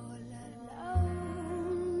all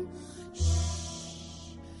alone.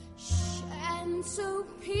 Shh, shh. And so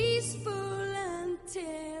peaceful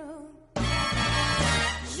until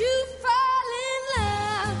you fall in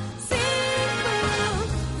love. Simple,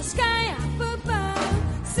 the sky up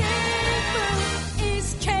above. Simple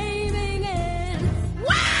is caving in.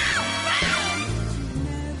 Wow, wow.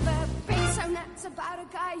 You've never been so nuts about a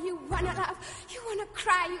guy you wanna love. You wanna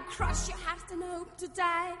cry, you cross your heart and hope to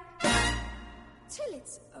die till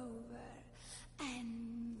it's over,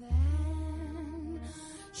 and then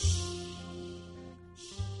shh.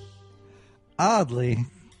 Oddly,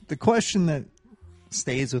 the question that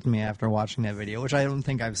stays with me after watching that video, which I don't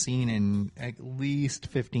think I've seen in at least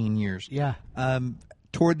 15 years. Yeah.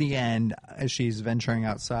 Toward the end, as she's venturing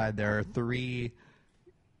outside, there are 3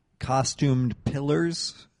 costumed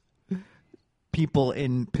pillars. People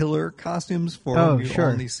in pillar costumes for Oh, whom you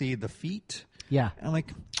sure. only see the feet. Yeah. And I'm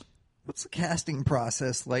like, what's the casting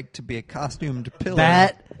process like to be a costumed pillar?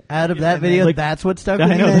 That out of that video, like- that's what stuck I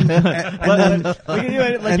with know. me. Look at you,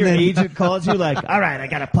 like and your then- agent calls you, like, all right, I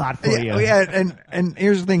got a plot for you. Yeah, and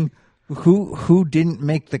here's the thing. who didn't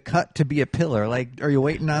make the cut to be a pillar? Like, are you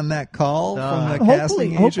waiting on that call from the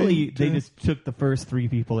casting hopefully agent? they just took the first 3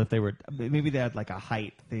 people. If they were, maybe they had like a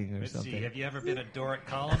height thing or Let's something. see. Have you ever been a Doric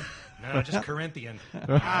column? No, just Corinthian.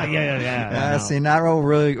 Yeah. See, not what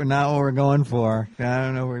we're going for. I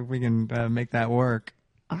don't know if we can make that work.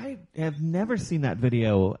 I have never seen that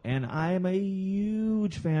video, and I am a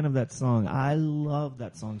huge fan of that song. I love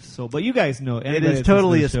that song so. But you guys know it is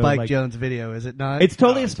totally a Spike Jones video, is it not? It's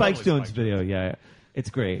totally a Spike totally Jones Spike video. Yeah, it's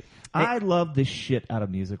great. I love the shit out of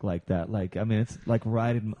music like that. Like, I mean, it's like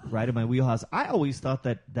right in my wheelhouse. I always thought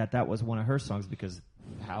that was one of her songs because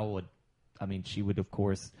she would of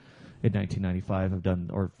course in 1995 have done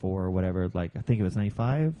or 4 or whatever. Like I think it was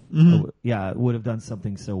 95. Mm-hmm. Yeah, would have done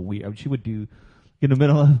something so weird. She would do. In the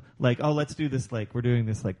middle of like, oh, let's do this. Like, we're doing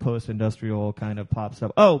this like post-industrial kind of pop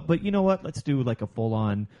stuff. Oh, but you know what? Let's do like a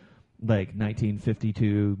full-on like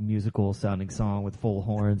 1952 musical sounding song with full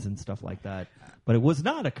horns and stuff like that. But it was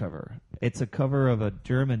not a cover. It's a cover of a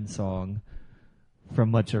German song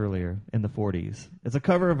from much earlier in the 40s. It's a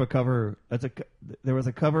cover of a cover. There was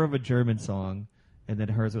a cover of a German song, and then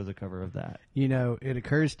hers was a cover of that. You know, it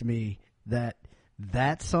occurs to me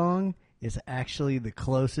that song is actually the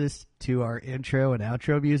closest to our intro and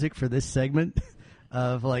outro music for this segment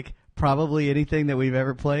of like probably anything that we've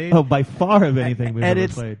ever played. Oh, by far of anything we've ever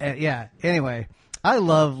played. Yeah. Anyway, I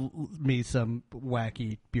love me some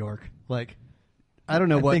wacky Bjork. Like, I don't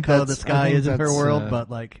know what color the sky is in her world,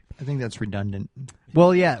 but like, I think that's redundant.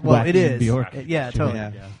 well, yeah, well, Wacky it is. Bjork. Yeah, totally.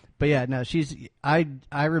 Yeah. But yeah, no,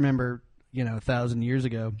 I remember, 1,000 years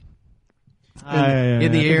ago.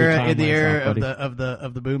 In the era of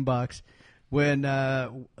the boombox, when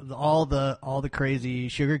all the crazy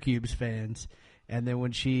Sugar Cubes fans, and then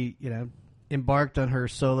when she embarked on her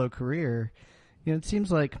solo career, it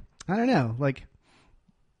seems like I don't know, like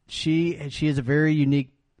she has a very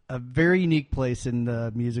unique place in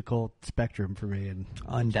the musical spectrum for me, and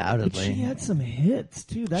Undoubtedly. But she had some hits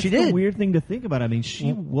too. That's She the did. weird thing to think about. I mean,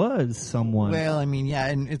 she was someone. Well, I mean, yeah,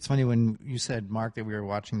 and it's funny when you said, Mark, that we were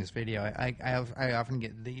watching this video. I often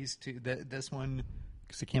get these two. This one,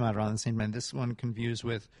 because it came out around the same time. This one confused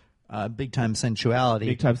with Big Time Sensuality.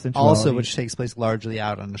 Big Time Sensuality. Also, which takes place largely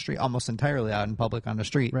out on the street, almost entirely out in public on the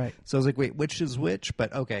street. Right. So I was like, wait, which is which?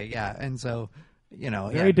 But okay, yeah, and so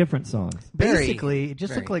very different songs. basically, it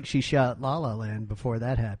just looked like she shot La La Land before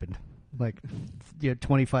that happened, like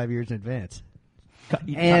 25 years in advance.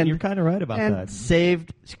 And you're kind of right about and that.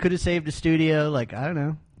 She could have saved a studio, like I don't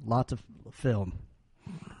know, lots of film,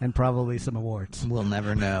 and probably some awards. We'll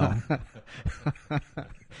never know.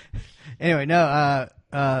 Anyway, no,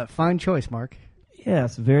 fine choice, Mark.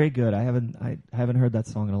 Yes, very good. I haven't heard that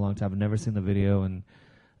song in a long time. I've never seen the video, and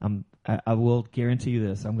I will guarantee you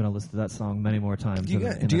this: I'm going to listen to that song many more times. Do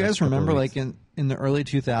you guys remember, like in the early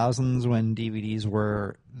 2000s, when DVDs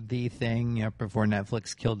were the thing, before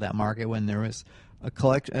Netflix killed that market, when there was a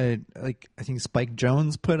collection, like I think Spike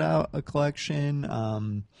Jones put out a collection.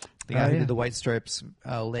 The guy who did the White Stripes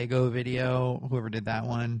Lego video, whoever did that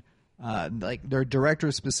one. Like their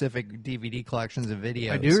director-specific DVD collections of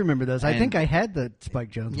videos. I do remember those. I think I had the Spike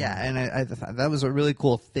Jones. Yeah, one. and I thought that was a really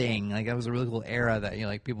cool thing. Like that was a really cool era that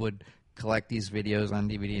like people would collect these videos on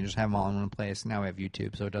DVD and just have them all in one place. Now we have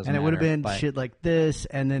YouTube, so it doesn't. And it would have matter, been shit like this,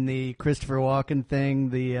 and then the Christopher Walken thing,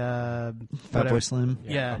 the Fatboy Slim.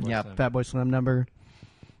 Yeah, Fatboy Slim. Fatboy Slim number.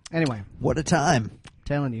 Anyway, What a time!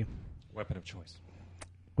 telling you, Weapon of choice.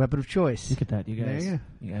 weapon of choice. Look at that, you guys. There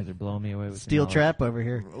You guys are blowing me away with Steel your knowledge. trap over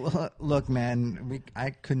here. Look, man, I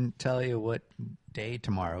couldn't tell you what day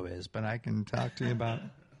tomorrow is, but I can talk to you about.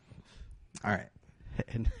 All right.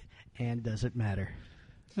 And does it matter?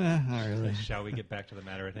 Not really. Shall we get back to the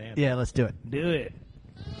matter at hand? Yeah, let's do it. Do it.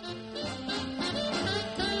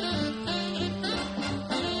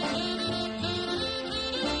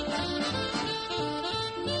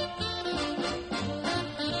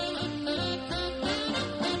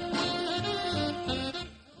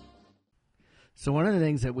 So one of the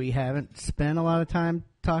things that we haven't spent a lot of time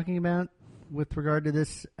talking about with regard to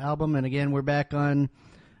this album, and again, we're back on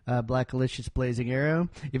Blackalicious Blazing Arrow.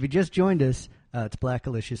 If you just joined us, it's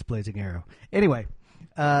Blackalicious Blazing Arrow. Anyway,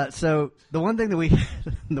 so the one thing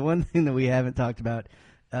that we haven't talked about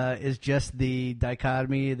is just the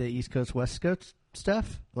dichotomy of the East Coast West Coast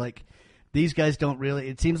stuff. Like these guys don't really.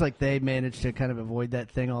 It seems like they managed to kind of avoid that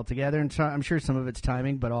thing altogether, and I'm sure some of it's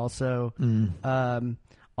timing, but also.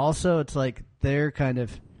 Also, it's like they're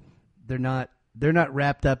not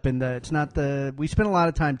wrapped up in the. It's not the. We spend a lot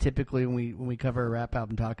of time typically when we cover a rap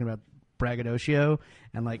album talking about braggadocio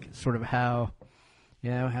and like sort of how,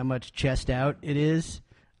 how much chest out it is.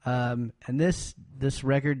 And this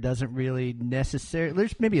record doesn't really necessarily.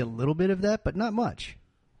 There's maybe a little bit of that, but not much.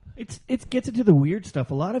 It gets into the weird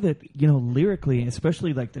stuff. A lot of it, lyrically,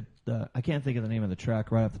 especially like the I can't think of the name of the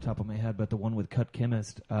track right off the top of my head, but the one with Cut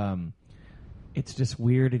Chemist. It's just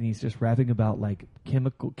weird, and he's just rapping about like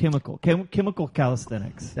chemical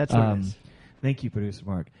calisthenics. That's what it is. Thank you, producer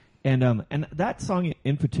Mark. And that song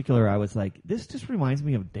in particular, I was like, this just reminds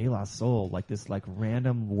me of De La Soul, like this like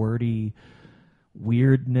random wordy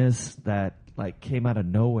weirdness that like came out of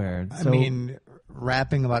nowhere. And so, I mean,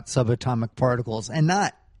 rapping about subatomic particles and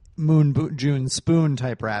not June Spoon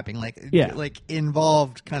type rapping, like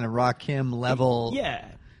involved kind of Rakim level. Yeah,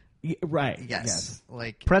 right. Yes,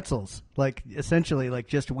 like pretzels, like essentially like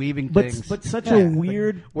just weaving things. But such a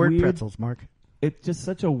weird word pretzels, Mark. It's just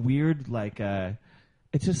such a weird like.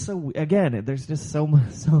 It's just so again. There's just so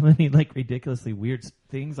many like ridiculously weird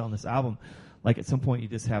things on this album. Like at some point, you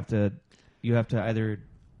have to either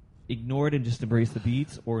ignore it and just embrace the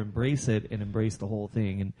beats, or embrace it and embrace the whole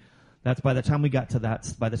thing. And that's by the time I got to that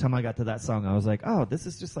song, I was like, oh, this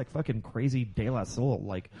is just like fucking crazy De La Soul,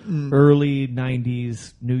 like early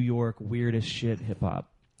 '90s New York weird as shit hip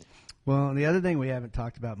hop. Well, and the other thing we haven't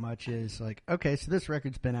talked about much is like, okay, so this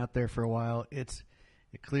record's been out there for a while. It's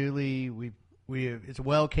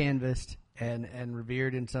well canvassed and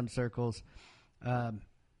revered in some circles,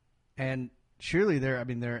 and surely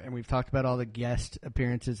and we've talked about all the guest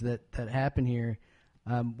appearances that happen here.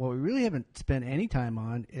 What we really haven't spent any time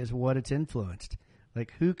on is what it's influenced.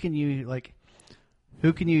 Like, who can you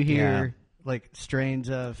hear like strains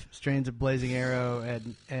of Blazing Arrow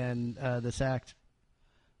and this act?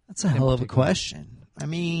 That's a hell of a question. I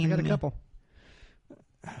mean, I got a couple.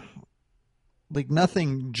 Like,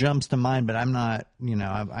 nothing jumps to mind, but I'm not,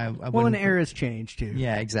 I well, an era's changed too.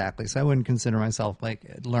 Yeah, exactly. So I wouldn't consider myself like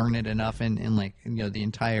learned enough in like the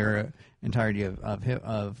entirety of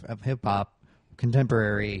hip hop,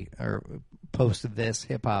 contemporary or post this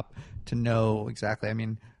hip hop, to know exactly. I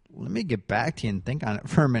mean, let me get back to you and think on it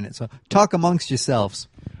for a minute. So talk amongst yourselves.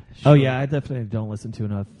 Sure. Oh yeah, I definitely don't listen to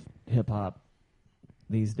enough hip hop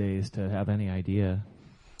these days to have any idea.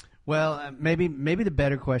 Well, maybe the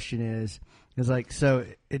better question is like, so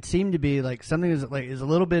it seemed to be like something is a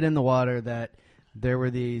little bit in the water, that there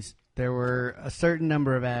were a certain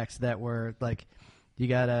number of acts that were like, you've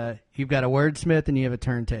got a wordsmith and you have a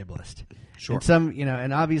turntablist. Sure. And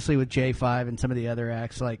and obviously with J5 and some of the other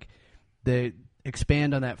acts, like they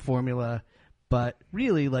expand on that formula, but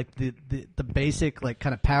really like the basic like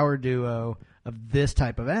kind of power duo of this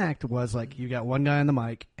type of act was like, you got one guy on the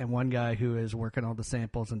mic and one guy who is working all the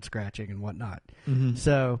samples and scratching and whatnot. Mm-hmm.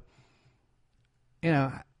 So,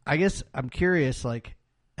 I guess I'm curious, like,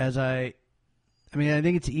 I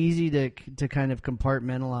think it's easy to kind of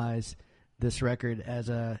compartmentalize this record as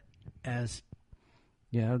a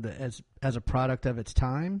product of its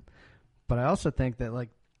time, but I also think that like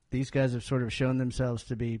these guys have sort of shown themselves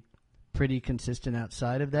to be pretty consistent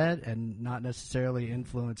outside of that, and not necessarily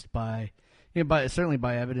influenced by, certainly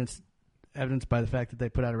by evidence by the fact that they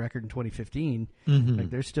put out a record in 2015. Mm-hmm. Like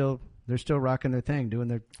they're still rocking their thing, doing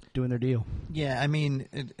their deal. Yeah, I mean,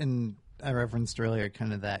 and I referenced earlier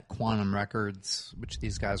kind of that Quantum Records, which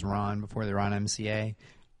these guys were on before they were on MCA.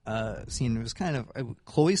 Scene, it was kind of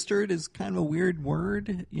cloistered is kind of a weird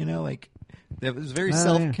word, like it was very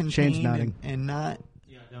self-contained and not.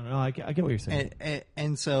 Yeah, no, I get what you're saying.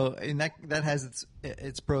 And so, and that has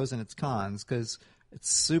its pros and its cons, because it's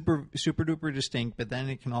super duper distinct, but then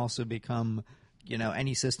it can also become,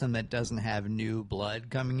 any system that doesn't have new blood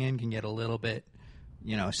coming in can get a little bit,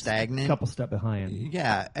 stagnant. A couple step behind.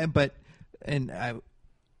 Yeah,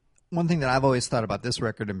 one thing that I've always thought about this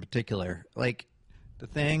record in particular, like the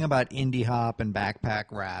thing about indie hop and backpack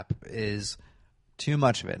rap is too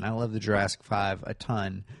much of it, and I love the Jurassic 5 a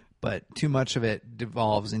ton, but too much of it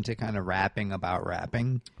devolves into kind of rapping about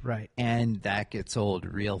rapping. Right. And that gets old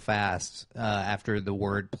real fast after the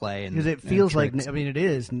wordplay. Because it feels like, it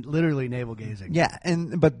is literally navel-gazing. Yeah,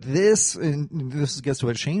 but this gets to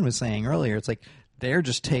what Shane was saying earlier. It's like they're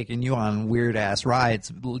just taking you on weird-ass rides.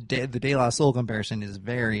 The De La Soul comparison is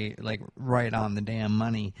very, like, right on the damn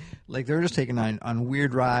money. Like, they're just taking on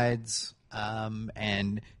weird rides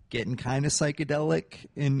and getting kind of psychedelic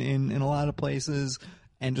in a lot of places,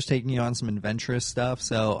 and just taking you on some adventurous stuff.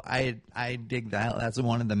 So I dig that. That's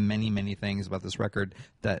one of the many, many things about this record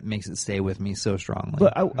that makes it stay with me so strongly.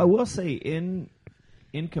 But I will say,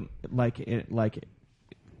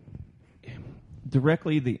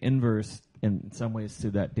 directly the inverse in some ways to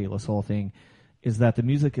that De La Soul thing is that the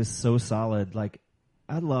music is so solid. Like,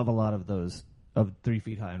 I love a lot of those of 3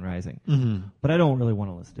 Feet High and Rising. But I don't really want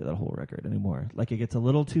to listen to that whole record anymore. Like, it gets a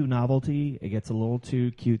little too novelty. It gets a little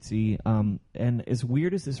too cutesy. And as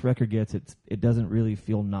weird as this record gets, it doesn't really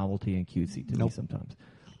feel novelty and cutesy to me sometimes.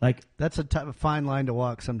 Like, that's a fine line to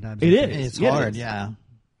walk sometimes. It is. It's hard, yeah.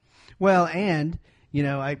 Well, and, you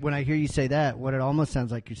know, when I hear you say that, what it almost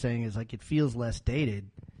sounds like you're saying is like it feels less dated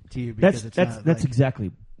to you because that's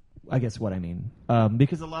exactly, I guess, what I mean.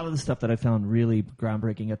 Because a lot of the stuff that I found really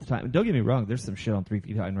groundbreaking at the time, and don't get me wrong, there's some shit on 3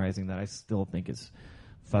 Feet High and Rising that I still think is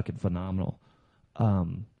fucking phenomenal.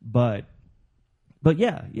 But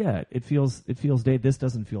yeah, it feels dated. This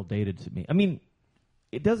doesn't feel dated to me. I mean,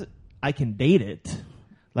 it doesn't. I can date it,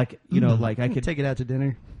 like, you know, like I could take it out to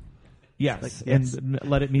dinner. Yes, and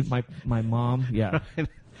let it meet my mom. Yeah.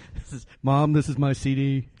 Mom, this is my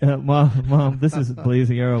CD. Mom, this is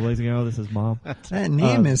Blazing Arrow. Blazing Arrow, this is Mom. That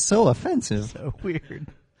name is so offensive. So weird.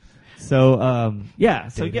 So, yeah.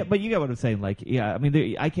 So, yeah, but you get what I'm saying. Like, yeah, I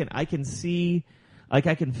mean, I can see, like,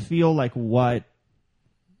 I can feel, like, what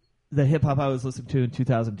the hip-hop I was listening to in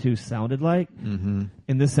 2002 sounded like. And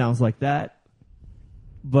this sounds like that.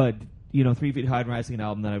 But, you know, 3 Feet High and Rising, an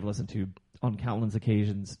album that I've listened to on countless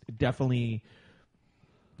occasions, definitely,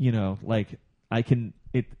 you know, like, I can...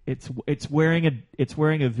 It's wearing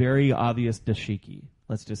a very obvious dashiki.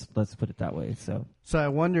 Let's put it that way. So I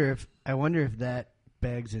wonder if that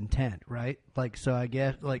begs intent, right? Like, so I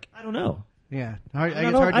guess, like, I don't know. Yeah,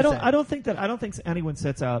 I don't think anyone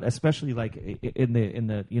sets out, especially like in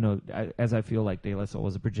the you know, as I feel like De La Soul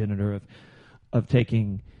was a progenitor of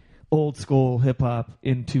taking old school hip hop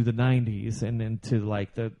into the 90s and into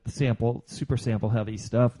like the super sample heavy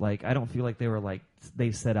stuff. Like, I don't feel like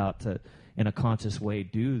they set out to, in a conscious way,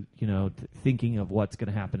 thinking of what's going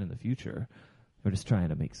to happen in the future. They're just trying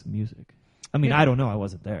to make some music. I mean, I don't know. I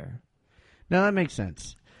wasn't there. No, that makes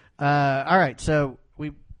sense. All right, so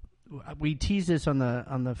we teased this on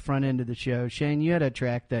the front end of the show. Shane, you had a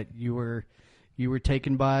track that you were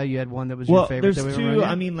taken by. You had one that was your favorite. There's two.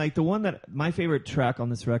 I mean, like, the one that my favorite track on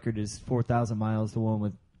this record is 4,000 Miles, the one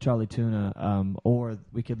with Charlie Tuna. Or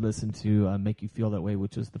we could listen to Make You Feel That Way,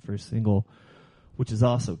 which was the first single, which is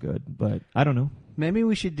also good, but I don't know. Maybe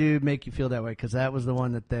we should do Make You Feel That Way, because that was the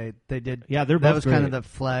one that they did. Yeah, they're both That was great. kind of the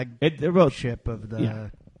flagship of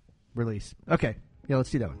the release. Okay, yeah,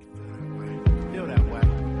 let's do that one. Feel that way.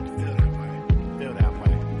 Feel that way. Feel that way.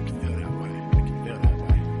 Feel that way. Feel that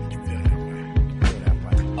way. Feel that way. Feel that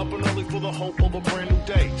way. Up and early for the hope of a brand new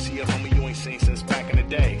day. See a homie you ain't seen since back in the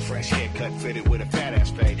day. Fresh haircut fitted with a fat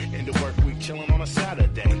ass fade. Into work week chilling on a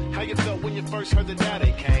Saturday. How you felt when you first heard the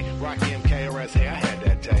daddy came? Rocky MKRS, hey, I had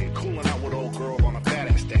that day. Cooling out with old girl on a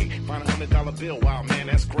fat ass day. Find $100 bill, wow man,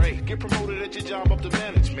 that's great. Get promoted at your job up to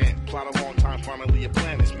management. Plot a long time, finally your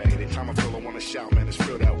plan is made. Every time I feel I wanna shout, man, it's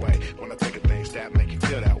feel that way. When I think of things that make you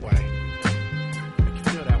feel that way. Make you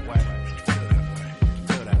feel that way.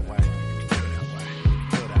 Feel that way. Feel that way.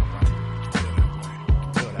 Feel that way. Feel that way.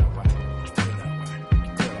 Feel that way. Feel that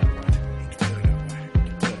way. Feel that way.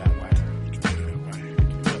 Feel that way. Feel that way.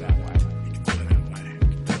 Feel that way. Feel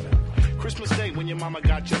that way. Christmas Day when your mama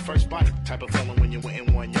got your first bite. Type of feeling when you went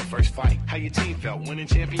and won your first fight. How your team felt winning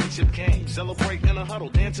championship game. Celebrate in a huddle,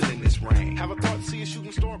 dancing in this rain. Have a thought, see a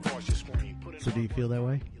shooting star across your screen. So do you feel that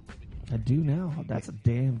way? I do now. That's a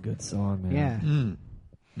damn good song, man.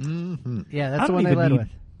 Yeah. Yeah, that's the one they led with.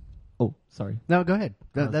 Oh, sorry. No, go ahead.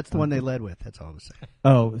 That's the one they led with. That's all I was saying.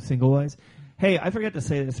 Oh, single-wise? Hey, I forgot to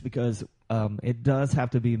say this because it does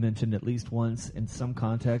have to be mentioned at least once in some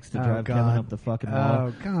context to drive Kevin up the fucking wall.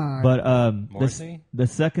 Oh, God. But the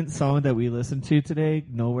second song that we listened to today,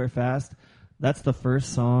 Nowhere Fast, that's the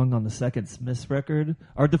first song on the second Smiths record,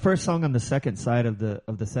 or the first song on the second side of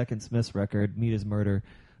the second Smiths record, Meat is Murder,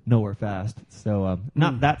 Nowhere Fast. So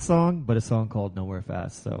not that song, but a song called Nowhere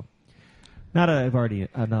Fast. So now that I've gotten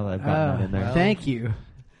that in there. Thank you.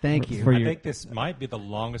 Thank you. I think this might be the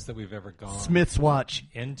longest that we've ever gone. Smith's Watch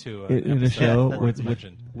into in a show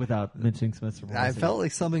without mentioning Smith's. I felt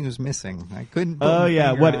like something was missing. I couldn't. Oh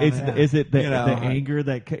yeah, what is it? The anger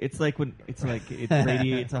that it's like when it's like it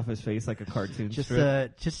radiates off his face like a cartoon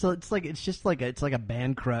strip. It's like a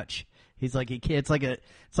band crutch. He's like it's like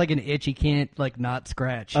an itch he can't like not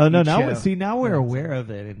scratch. Oh no! Now we're aware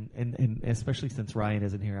of it, and especially since Ryan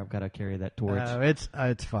isn't here, I've got to carry that torch. It's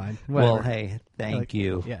fine. Whatever. Well, hey, thank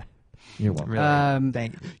you. Yeah, you're welcome. Really,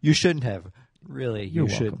 thank you. You shouldn't have. Really, you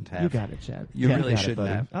shouldn't have. You got it, Chad. You really shouldn't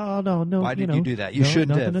have. Oh no! Why did you do that? You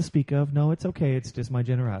shouldn't have. Nothing to speak of. No, it's okay. It's just my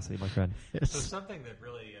generosity, my friend. So something that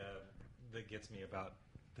really that gets me about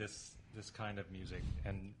this kind of music,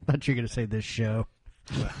 and I thought you were going to say this show.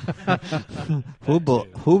 Who boy?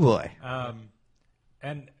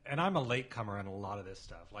 And I'm a latecomer on a lot of this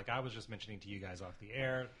stuff. Like I was just mentioning to you guys off the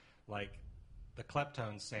air, like the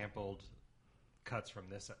Kleptones sampled cuts from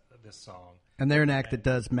this song. And they're an act that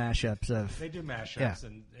does mashups of. They do mashups,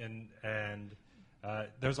 and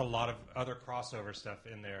there's a lot of other crossover stuff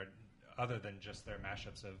in there, other than just their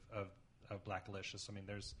mashups of Blackalicious. I mean,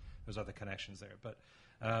 there's other connections there. But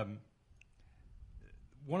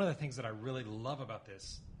one of the things that I really love about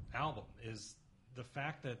this album is the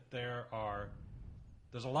fact that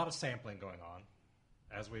there's a lot of sampling going on,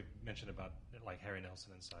 as we've mentioned about like Harry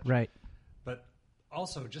Nilsson and such. Right. But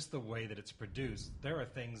also just the way that it's produced, there are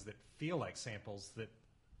things that feel like samples that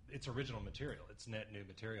it's original material. It's net new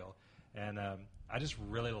material. And I just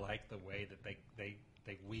really like the way that they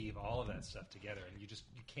weave all of that stuff together, and you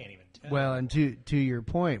can't even tell. Well, and to your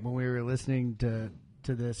point, when we were listening to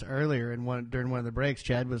this earlier, and during one of the breaks,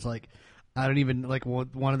 Chad was like, I don't even, like,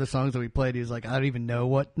 one of the songs that we played, he was like, I don't even know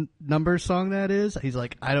what number song that is. He's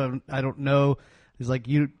like, I don't know. He's like,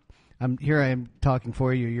 I am talking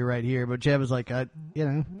for you. You're right here. But Chad was like, I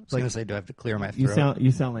was going to say, do I have to clear my throat?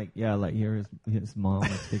 You sound like his mom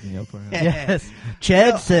was picking up for him. Yes.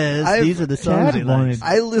 Chad says these are the songs he likes.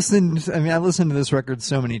 I listened to this record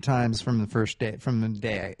so many times from the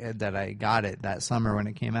day that I got it that summer when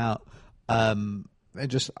it came out. I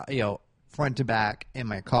just, front to back in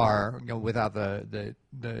my car, without the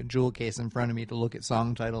jewel case in front of me to look at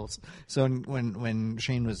song titles. So when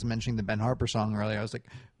Shane was mentioning the Ben Harper song earlier, I was like,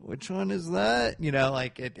 which one is that?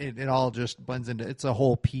 It all just blends into, it's a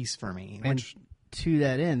whole piece for me. And to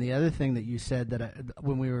that end, the other thing that you said that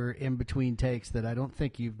when we were in between takes that I don't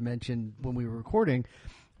think you've mentioned when we were recording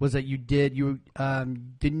was that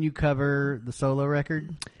didn't you cover the solo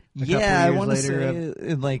record? Yeah, I want to say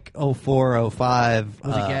in like 04, 05,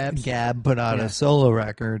 was it Gab put out a solo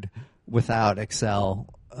record without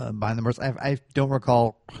Excel behind the words. I don't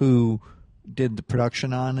recall who did the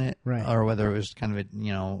production on it, right, or whether it was kind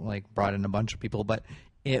of like brought in a bunch of people, but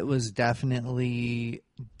it was definitely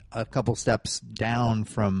a couple steps down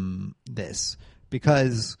from this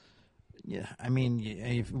because. Yeah, I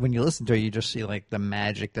mean, when you listen to it, you just see like the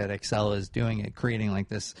magic that Excel is doing it, creating like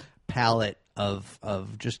this palette of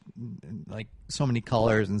just like so many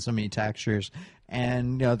colors and so many textures.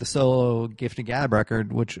 And the solo Gifted Gab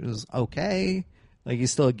record, which is okay, like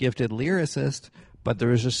he's still a gifted lyricist, but there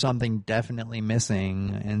was just something definitely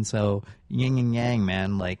missing. And so yin and yang,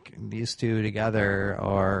 man, like these two together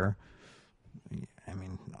are, I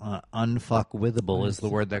mean, unfuckwithable is the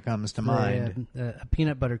word that comes to mind. A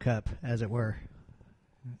peanut butter cup, as it were.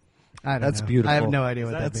 That's beautiful. I have no idea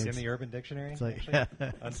what that means. In the Urban Dictionary? It's like,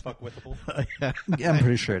 unfuckwithable. Yeah, I'm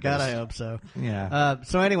pretty sure it is. God, I hope so. Yeah.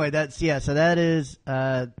 So anyway, so that is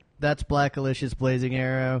that's Blackalicious, Blazing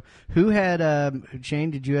Arrow. Who had Shane?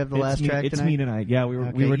 Did you have the last track tonight? It's me tonight. Yeah, we were.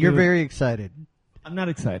 Okay. We were. You're very excited. I'm not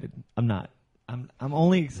excited. I'm not. I'm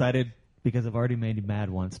only excited because I've already made you mad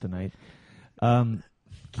once tonight. I'm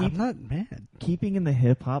not mad. Keeping in the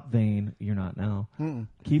hip-hop vein, you're not now.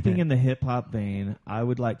 Keeping in the hip-hop vein, I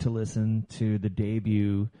would like to listen to the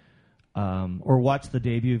debut, or watch the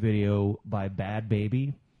debut video by Bad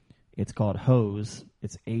Baby. It's called Hose.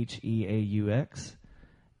 It's Heaux.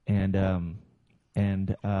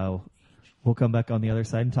 And we'll come back on the other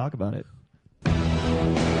side and talk about it.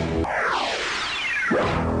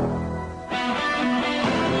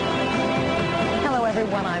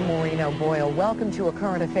 Everyone, I'm Maureen O'Boyle. Welcome to A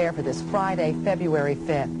Current Affair for this Friday, February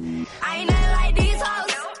 5th. I ain't nothing like these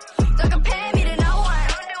hoes. Don't compare me to no one.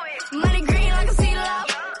 Money green like a CeeLo.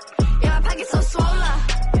 Yeah, my pocket's so swollen.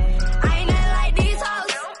 I ain't nothing like these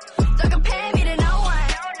hoes. Don't compare me to no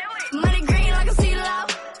one. Money green like a CeeLo.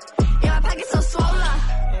 Yeah, my pocket's so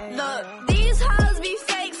swollen. Look, these hoes be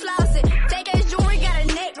fake flossing. Fake ass jewelry got a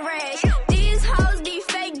neck rash. These hoes be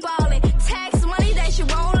fake balling. Tax money that you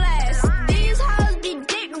won't last.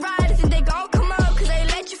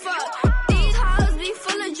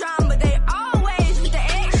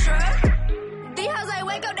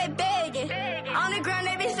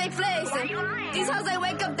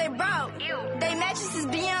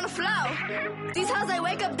 These hoes, they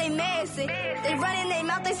wake up, they messy. They run in their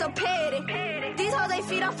mouth, they so petty. These hoes, they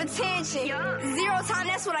feed off attention. 0 time,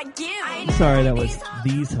 that's what I give. I'm sorry, that was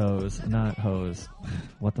these hoes, not hoes.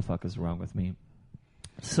 What the fuck is wrong with me?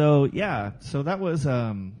 So, yeah. So that was,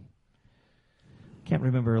 can't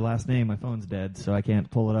remember her last name. My phone's dead, so I can't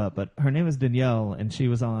pull it up. But her name is Danielle, and she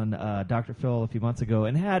was on Dr. Phil a few months ago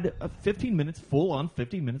and had 15 minutes, full-on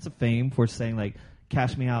 15 minutes of fame for saying, like,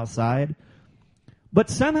 Cash Me Outside. But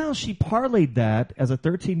somehow she parlayed that as a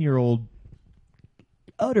 13-year-old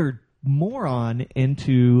utter moron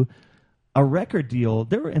into a record deal.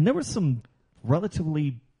 There were some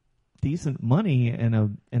relatively decent money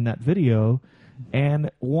in that video,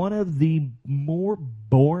 and one of the more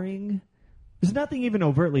boring. There's nothing even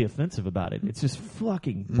overtly offensive about it. It's just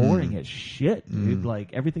fucking boring as shit, dude.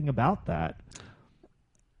 Like everything about that.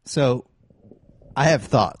 So, I have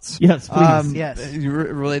thoughts. Yes, please. Yes.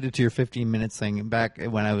 Related to your 15 minutes thing, back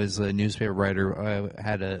when I was a newspaper writer, I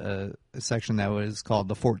had a section that was called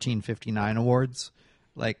the 1459 Awards.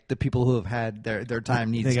 Like the people who have had their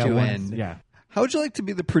time needs to end. Yeah. How would you like to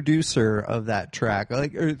be the producer of that track?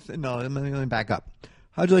 Let me back up.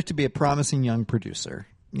 How would you like to be a promising young producer?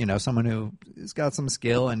 You know, someone who has got some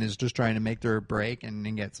skill and is just trying to make their break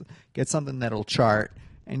and get something that'll chart.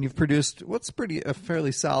 And you've produced what's a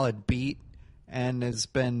fairly solid beat, and has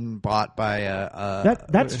been bought by a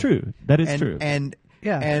That's true. That is true. And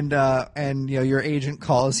you know, your agent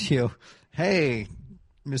calls you, hey,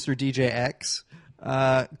 Mr. DJ X,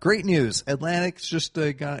 great news! Atlantic's just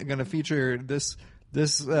going to feature this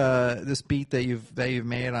beat that you've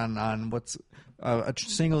made on what's a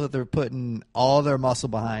single that they're putting all their muscle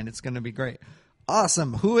behind. It's going to be great.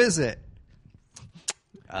 Awesome. Who is it?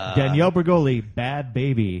 Danielle Bergoli, Bad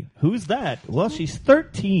Baby. Who's that? Well, she's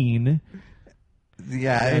 13.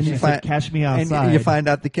 Yeah, and you find Cash Me Outside. And you find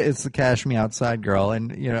out it's the Cash Me Outside girl,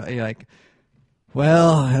 and you know you're like,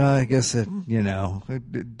 well, I guess do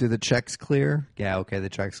the checks clear? Yeah, okay, the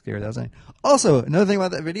checks clear. That was it. Also, another thing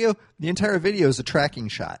about that video, the entire video is a tracking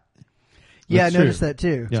shot. Yeah, That's I noticed true. that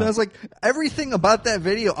too. Yeah. So I was like, everything about that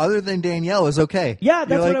video other than Danielle is okay. Yeah, that's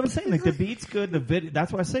You're what like, I was saying. Like the beat's good, the video.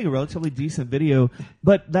 That's why I say a relatively decent video.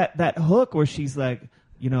 But that hook where she's like,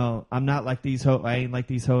 you know, I'm not like these I ain't like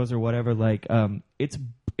these hoes or whatever. Like,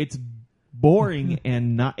 it's boring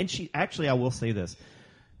and not. And she actually, I will say this.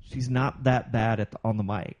 She's not that bad on the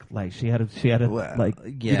mic. Like she had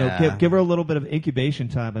give her a little bit of incubation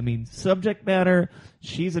time. I mean, subject matter,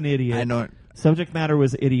 she's an idiot. I know. Subject matter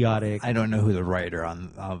was idiotic. I don't know who the writer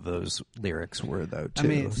of those lyrics were, though. Too. I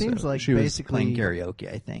mean, it seems like she basically was playing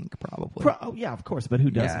karaoke. I think probably. Yeah, of course, but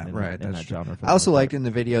who doesn't? Yeah, in that genre? I also liked in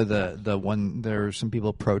the video the one there were some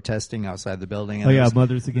people protesting outside the building. And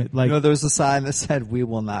mothers again. Like, there was a sign that said, "We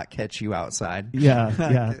will not catch you outside." Yeah,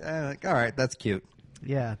 yeah. I'm like, all right, that's cute.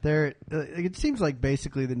 Yeah, it seems like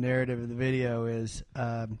basically the narrative of the video is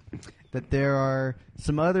that there are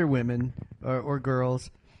some other women or girls,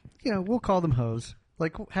 you know, we'll call them hoes,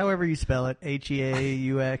 like however you spell it, Heaux.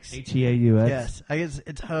 Heaux. Yes, I guess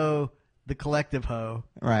it's hoe, the collective hoe,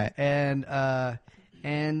 Right. And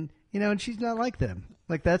you know, and she's not like them.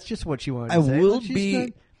 Like that's just what she wanted to I say. will But she's be. not-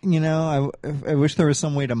 You know, I wish there was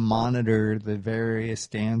some way to monitor the various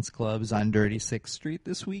dance clubs on Dirty Sixth Street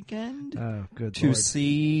this weekend Oh, good to Lord.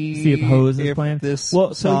 see if Hose is playing. this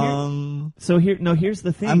Well, song. Here's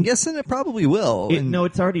the thing. I'm guessing it probably will.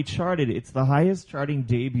 It's already charted. It's the highest charting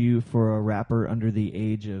debut for a rapper under the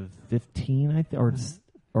age of 15, I think,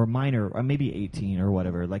 or minor, or maybe 18 or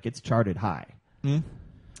whatever. Like it's charted high.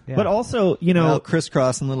 Yeah. But also, you know, well,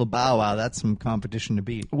 Crisscross and Little Bow Wow. That's some competition to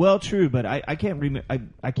beat. well, true, but I can't remember.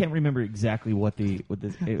 I can't remember exactly what the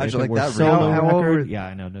How'd you like were that, a solo Rico? How old record. were- Yeah,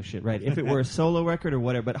 I know, no shit, right? If it were a solo record or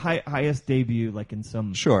whatever, but highest debut, like in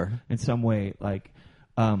some way, like.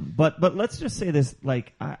 But let's just say this: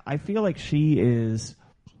 like, I feel like she is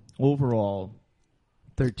overall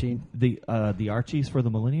 13. the Archies for the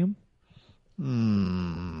millennium.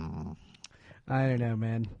 I don't know,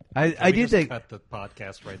 man. Can I we do just think. cut the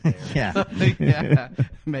podcast right there. Yeah. Yeah,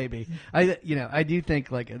 maybe. I do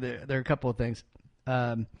think like there are a couple of things.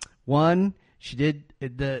 One, she did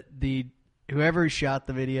the whoever shot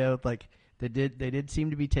the video, like they did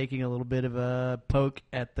seem to be taking a little bit of a poke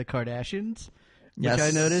at the Kardashians, which Yes.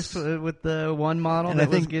 I noticed with the one model And that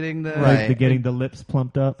I think- was getting the Right. Like getting the lips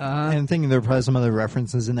plumped up. And I'm thinking there are probably some other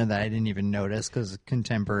references in there that I didn't even notice because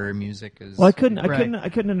contemporary music is. Well, I couldn't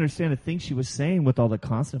understand a thing she was saying with all the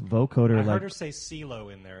constant vocoder. I like, heard her say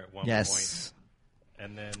CeeLo in there at one Yes. point,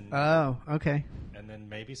 and then Oh, okay. and then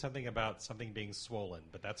maybe something about something being swollen,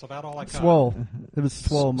 but that's about all I caught. Swole. It was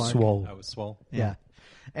swole, Mark. Swole. I was swole. Yeah.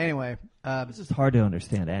 Anyway, it's just hard to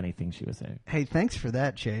understand anything she was saying. hey, thanks for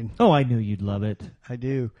that, Shane. Oh, I knew you'd love it. I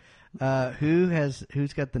do.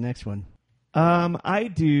 Who's got the next one? I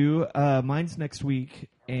do. Mine's next week,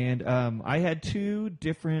 and I had two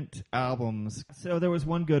different albums. So there was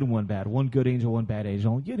one good and one bad. One good angel, one bad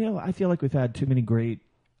angel. You know, I feel like we've had too many great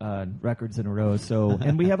records in a row. So,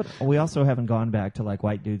 and we also haven't gone back to like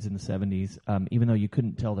white dudes in the 70s, even though you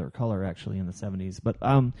couldn't tell their color actually in the 70s. But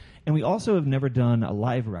and we also have never done a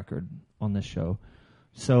live record on this show.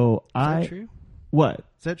 So Is that true? What?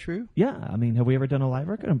 Is that true? Yeah, I mean, have we ever done a live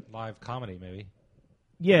record? Live comedy, maybe.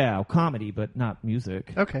 Yeah, comedy, but not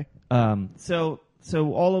music. Okay. So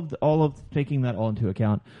all of taking that all into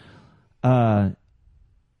account,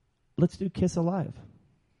 let's do Kiss Alive.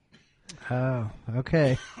 Oh,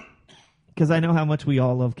 okay. Because I know how much we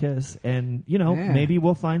all love Kiss, and maybe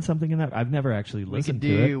we'll find something in that. I've never actually listened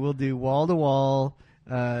to it. We'll do wall to wall,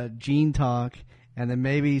 Gene talk, and then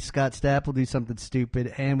maybe Scott Stapp will do something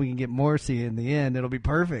stupid, and we can get Morrissey in the end. It'll be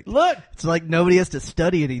perfect. Look, it's like nobody has to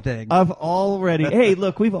study anything. I've already. Hey,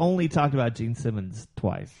 look, we've only talked about Gene Simmons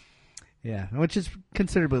twice. Yeah, which is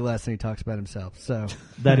considerably less than he talks about himself. So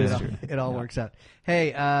that is true. It all works out.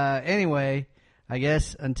 Hey, anyway, I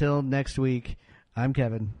guess until next week, I'm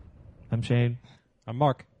Kevin. I'm Shane. I'm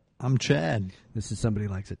Mark. I'm Chad. This is Somebody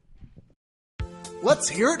Likes It. Let's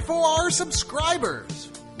hear it for our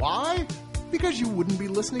subscribers. Why? Because you wouldn't be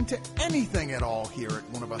listening to anything at all here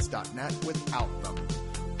at oneofus.net without them.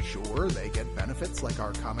 Sure, they get benefits like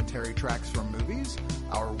our commentary tracks from movies,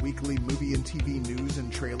 our weekly movie and TV news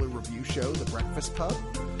and trailer review show, The Breakfast Pub,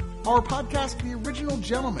 our podcast, The Original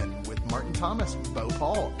Gentleman, with Martin Thomas, Bo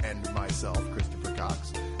Paul, and myself, Christopher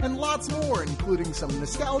Cox, and lots more, including some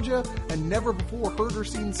nostalgia and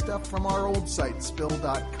never-before-heard-or-seen stuff from our old site,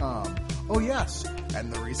 spill.com. Oh yes,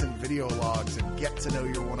 and the recent video logs and Get to Know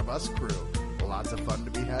You're One of Us crew. Lots of fun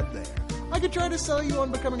to be had there. I could try to sell you on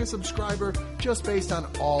becoming a subscriber just based on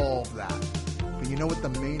all of that. But you know what the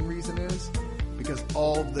main reason is? Because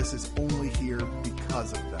all of this is only here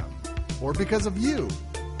because of them. Or because of you,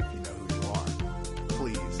 if you know who you are.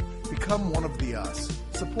 Please, become one of the us.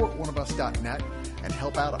 Support oneofus.net and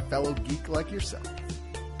help out a fellow geek like yourself.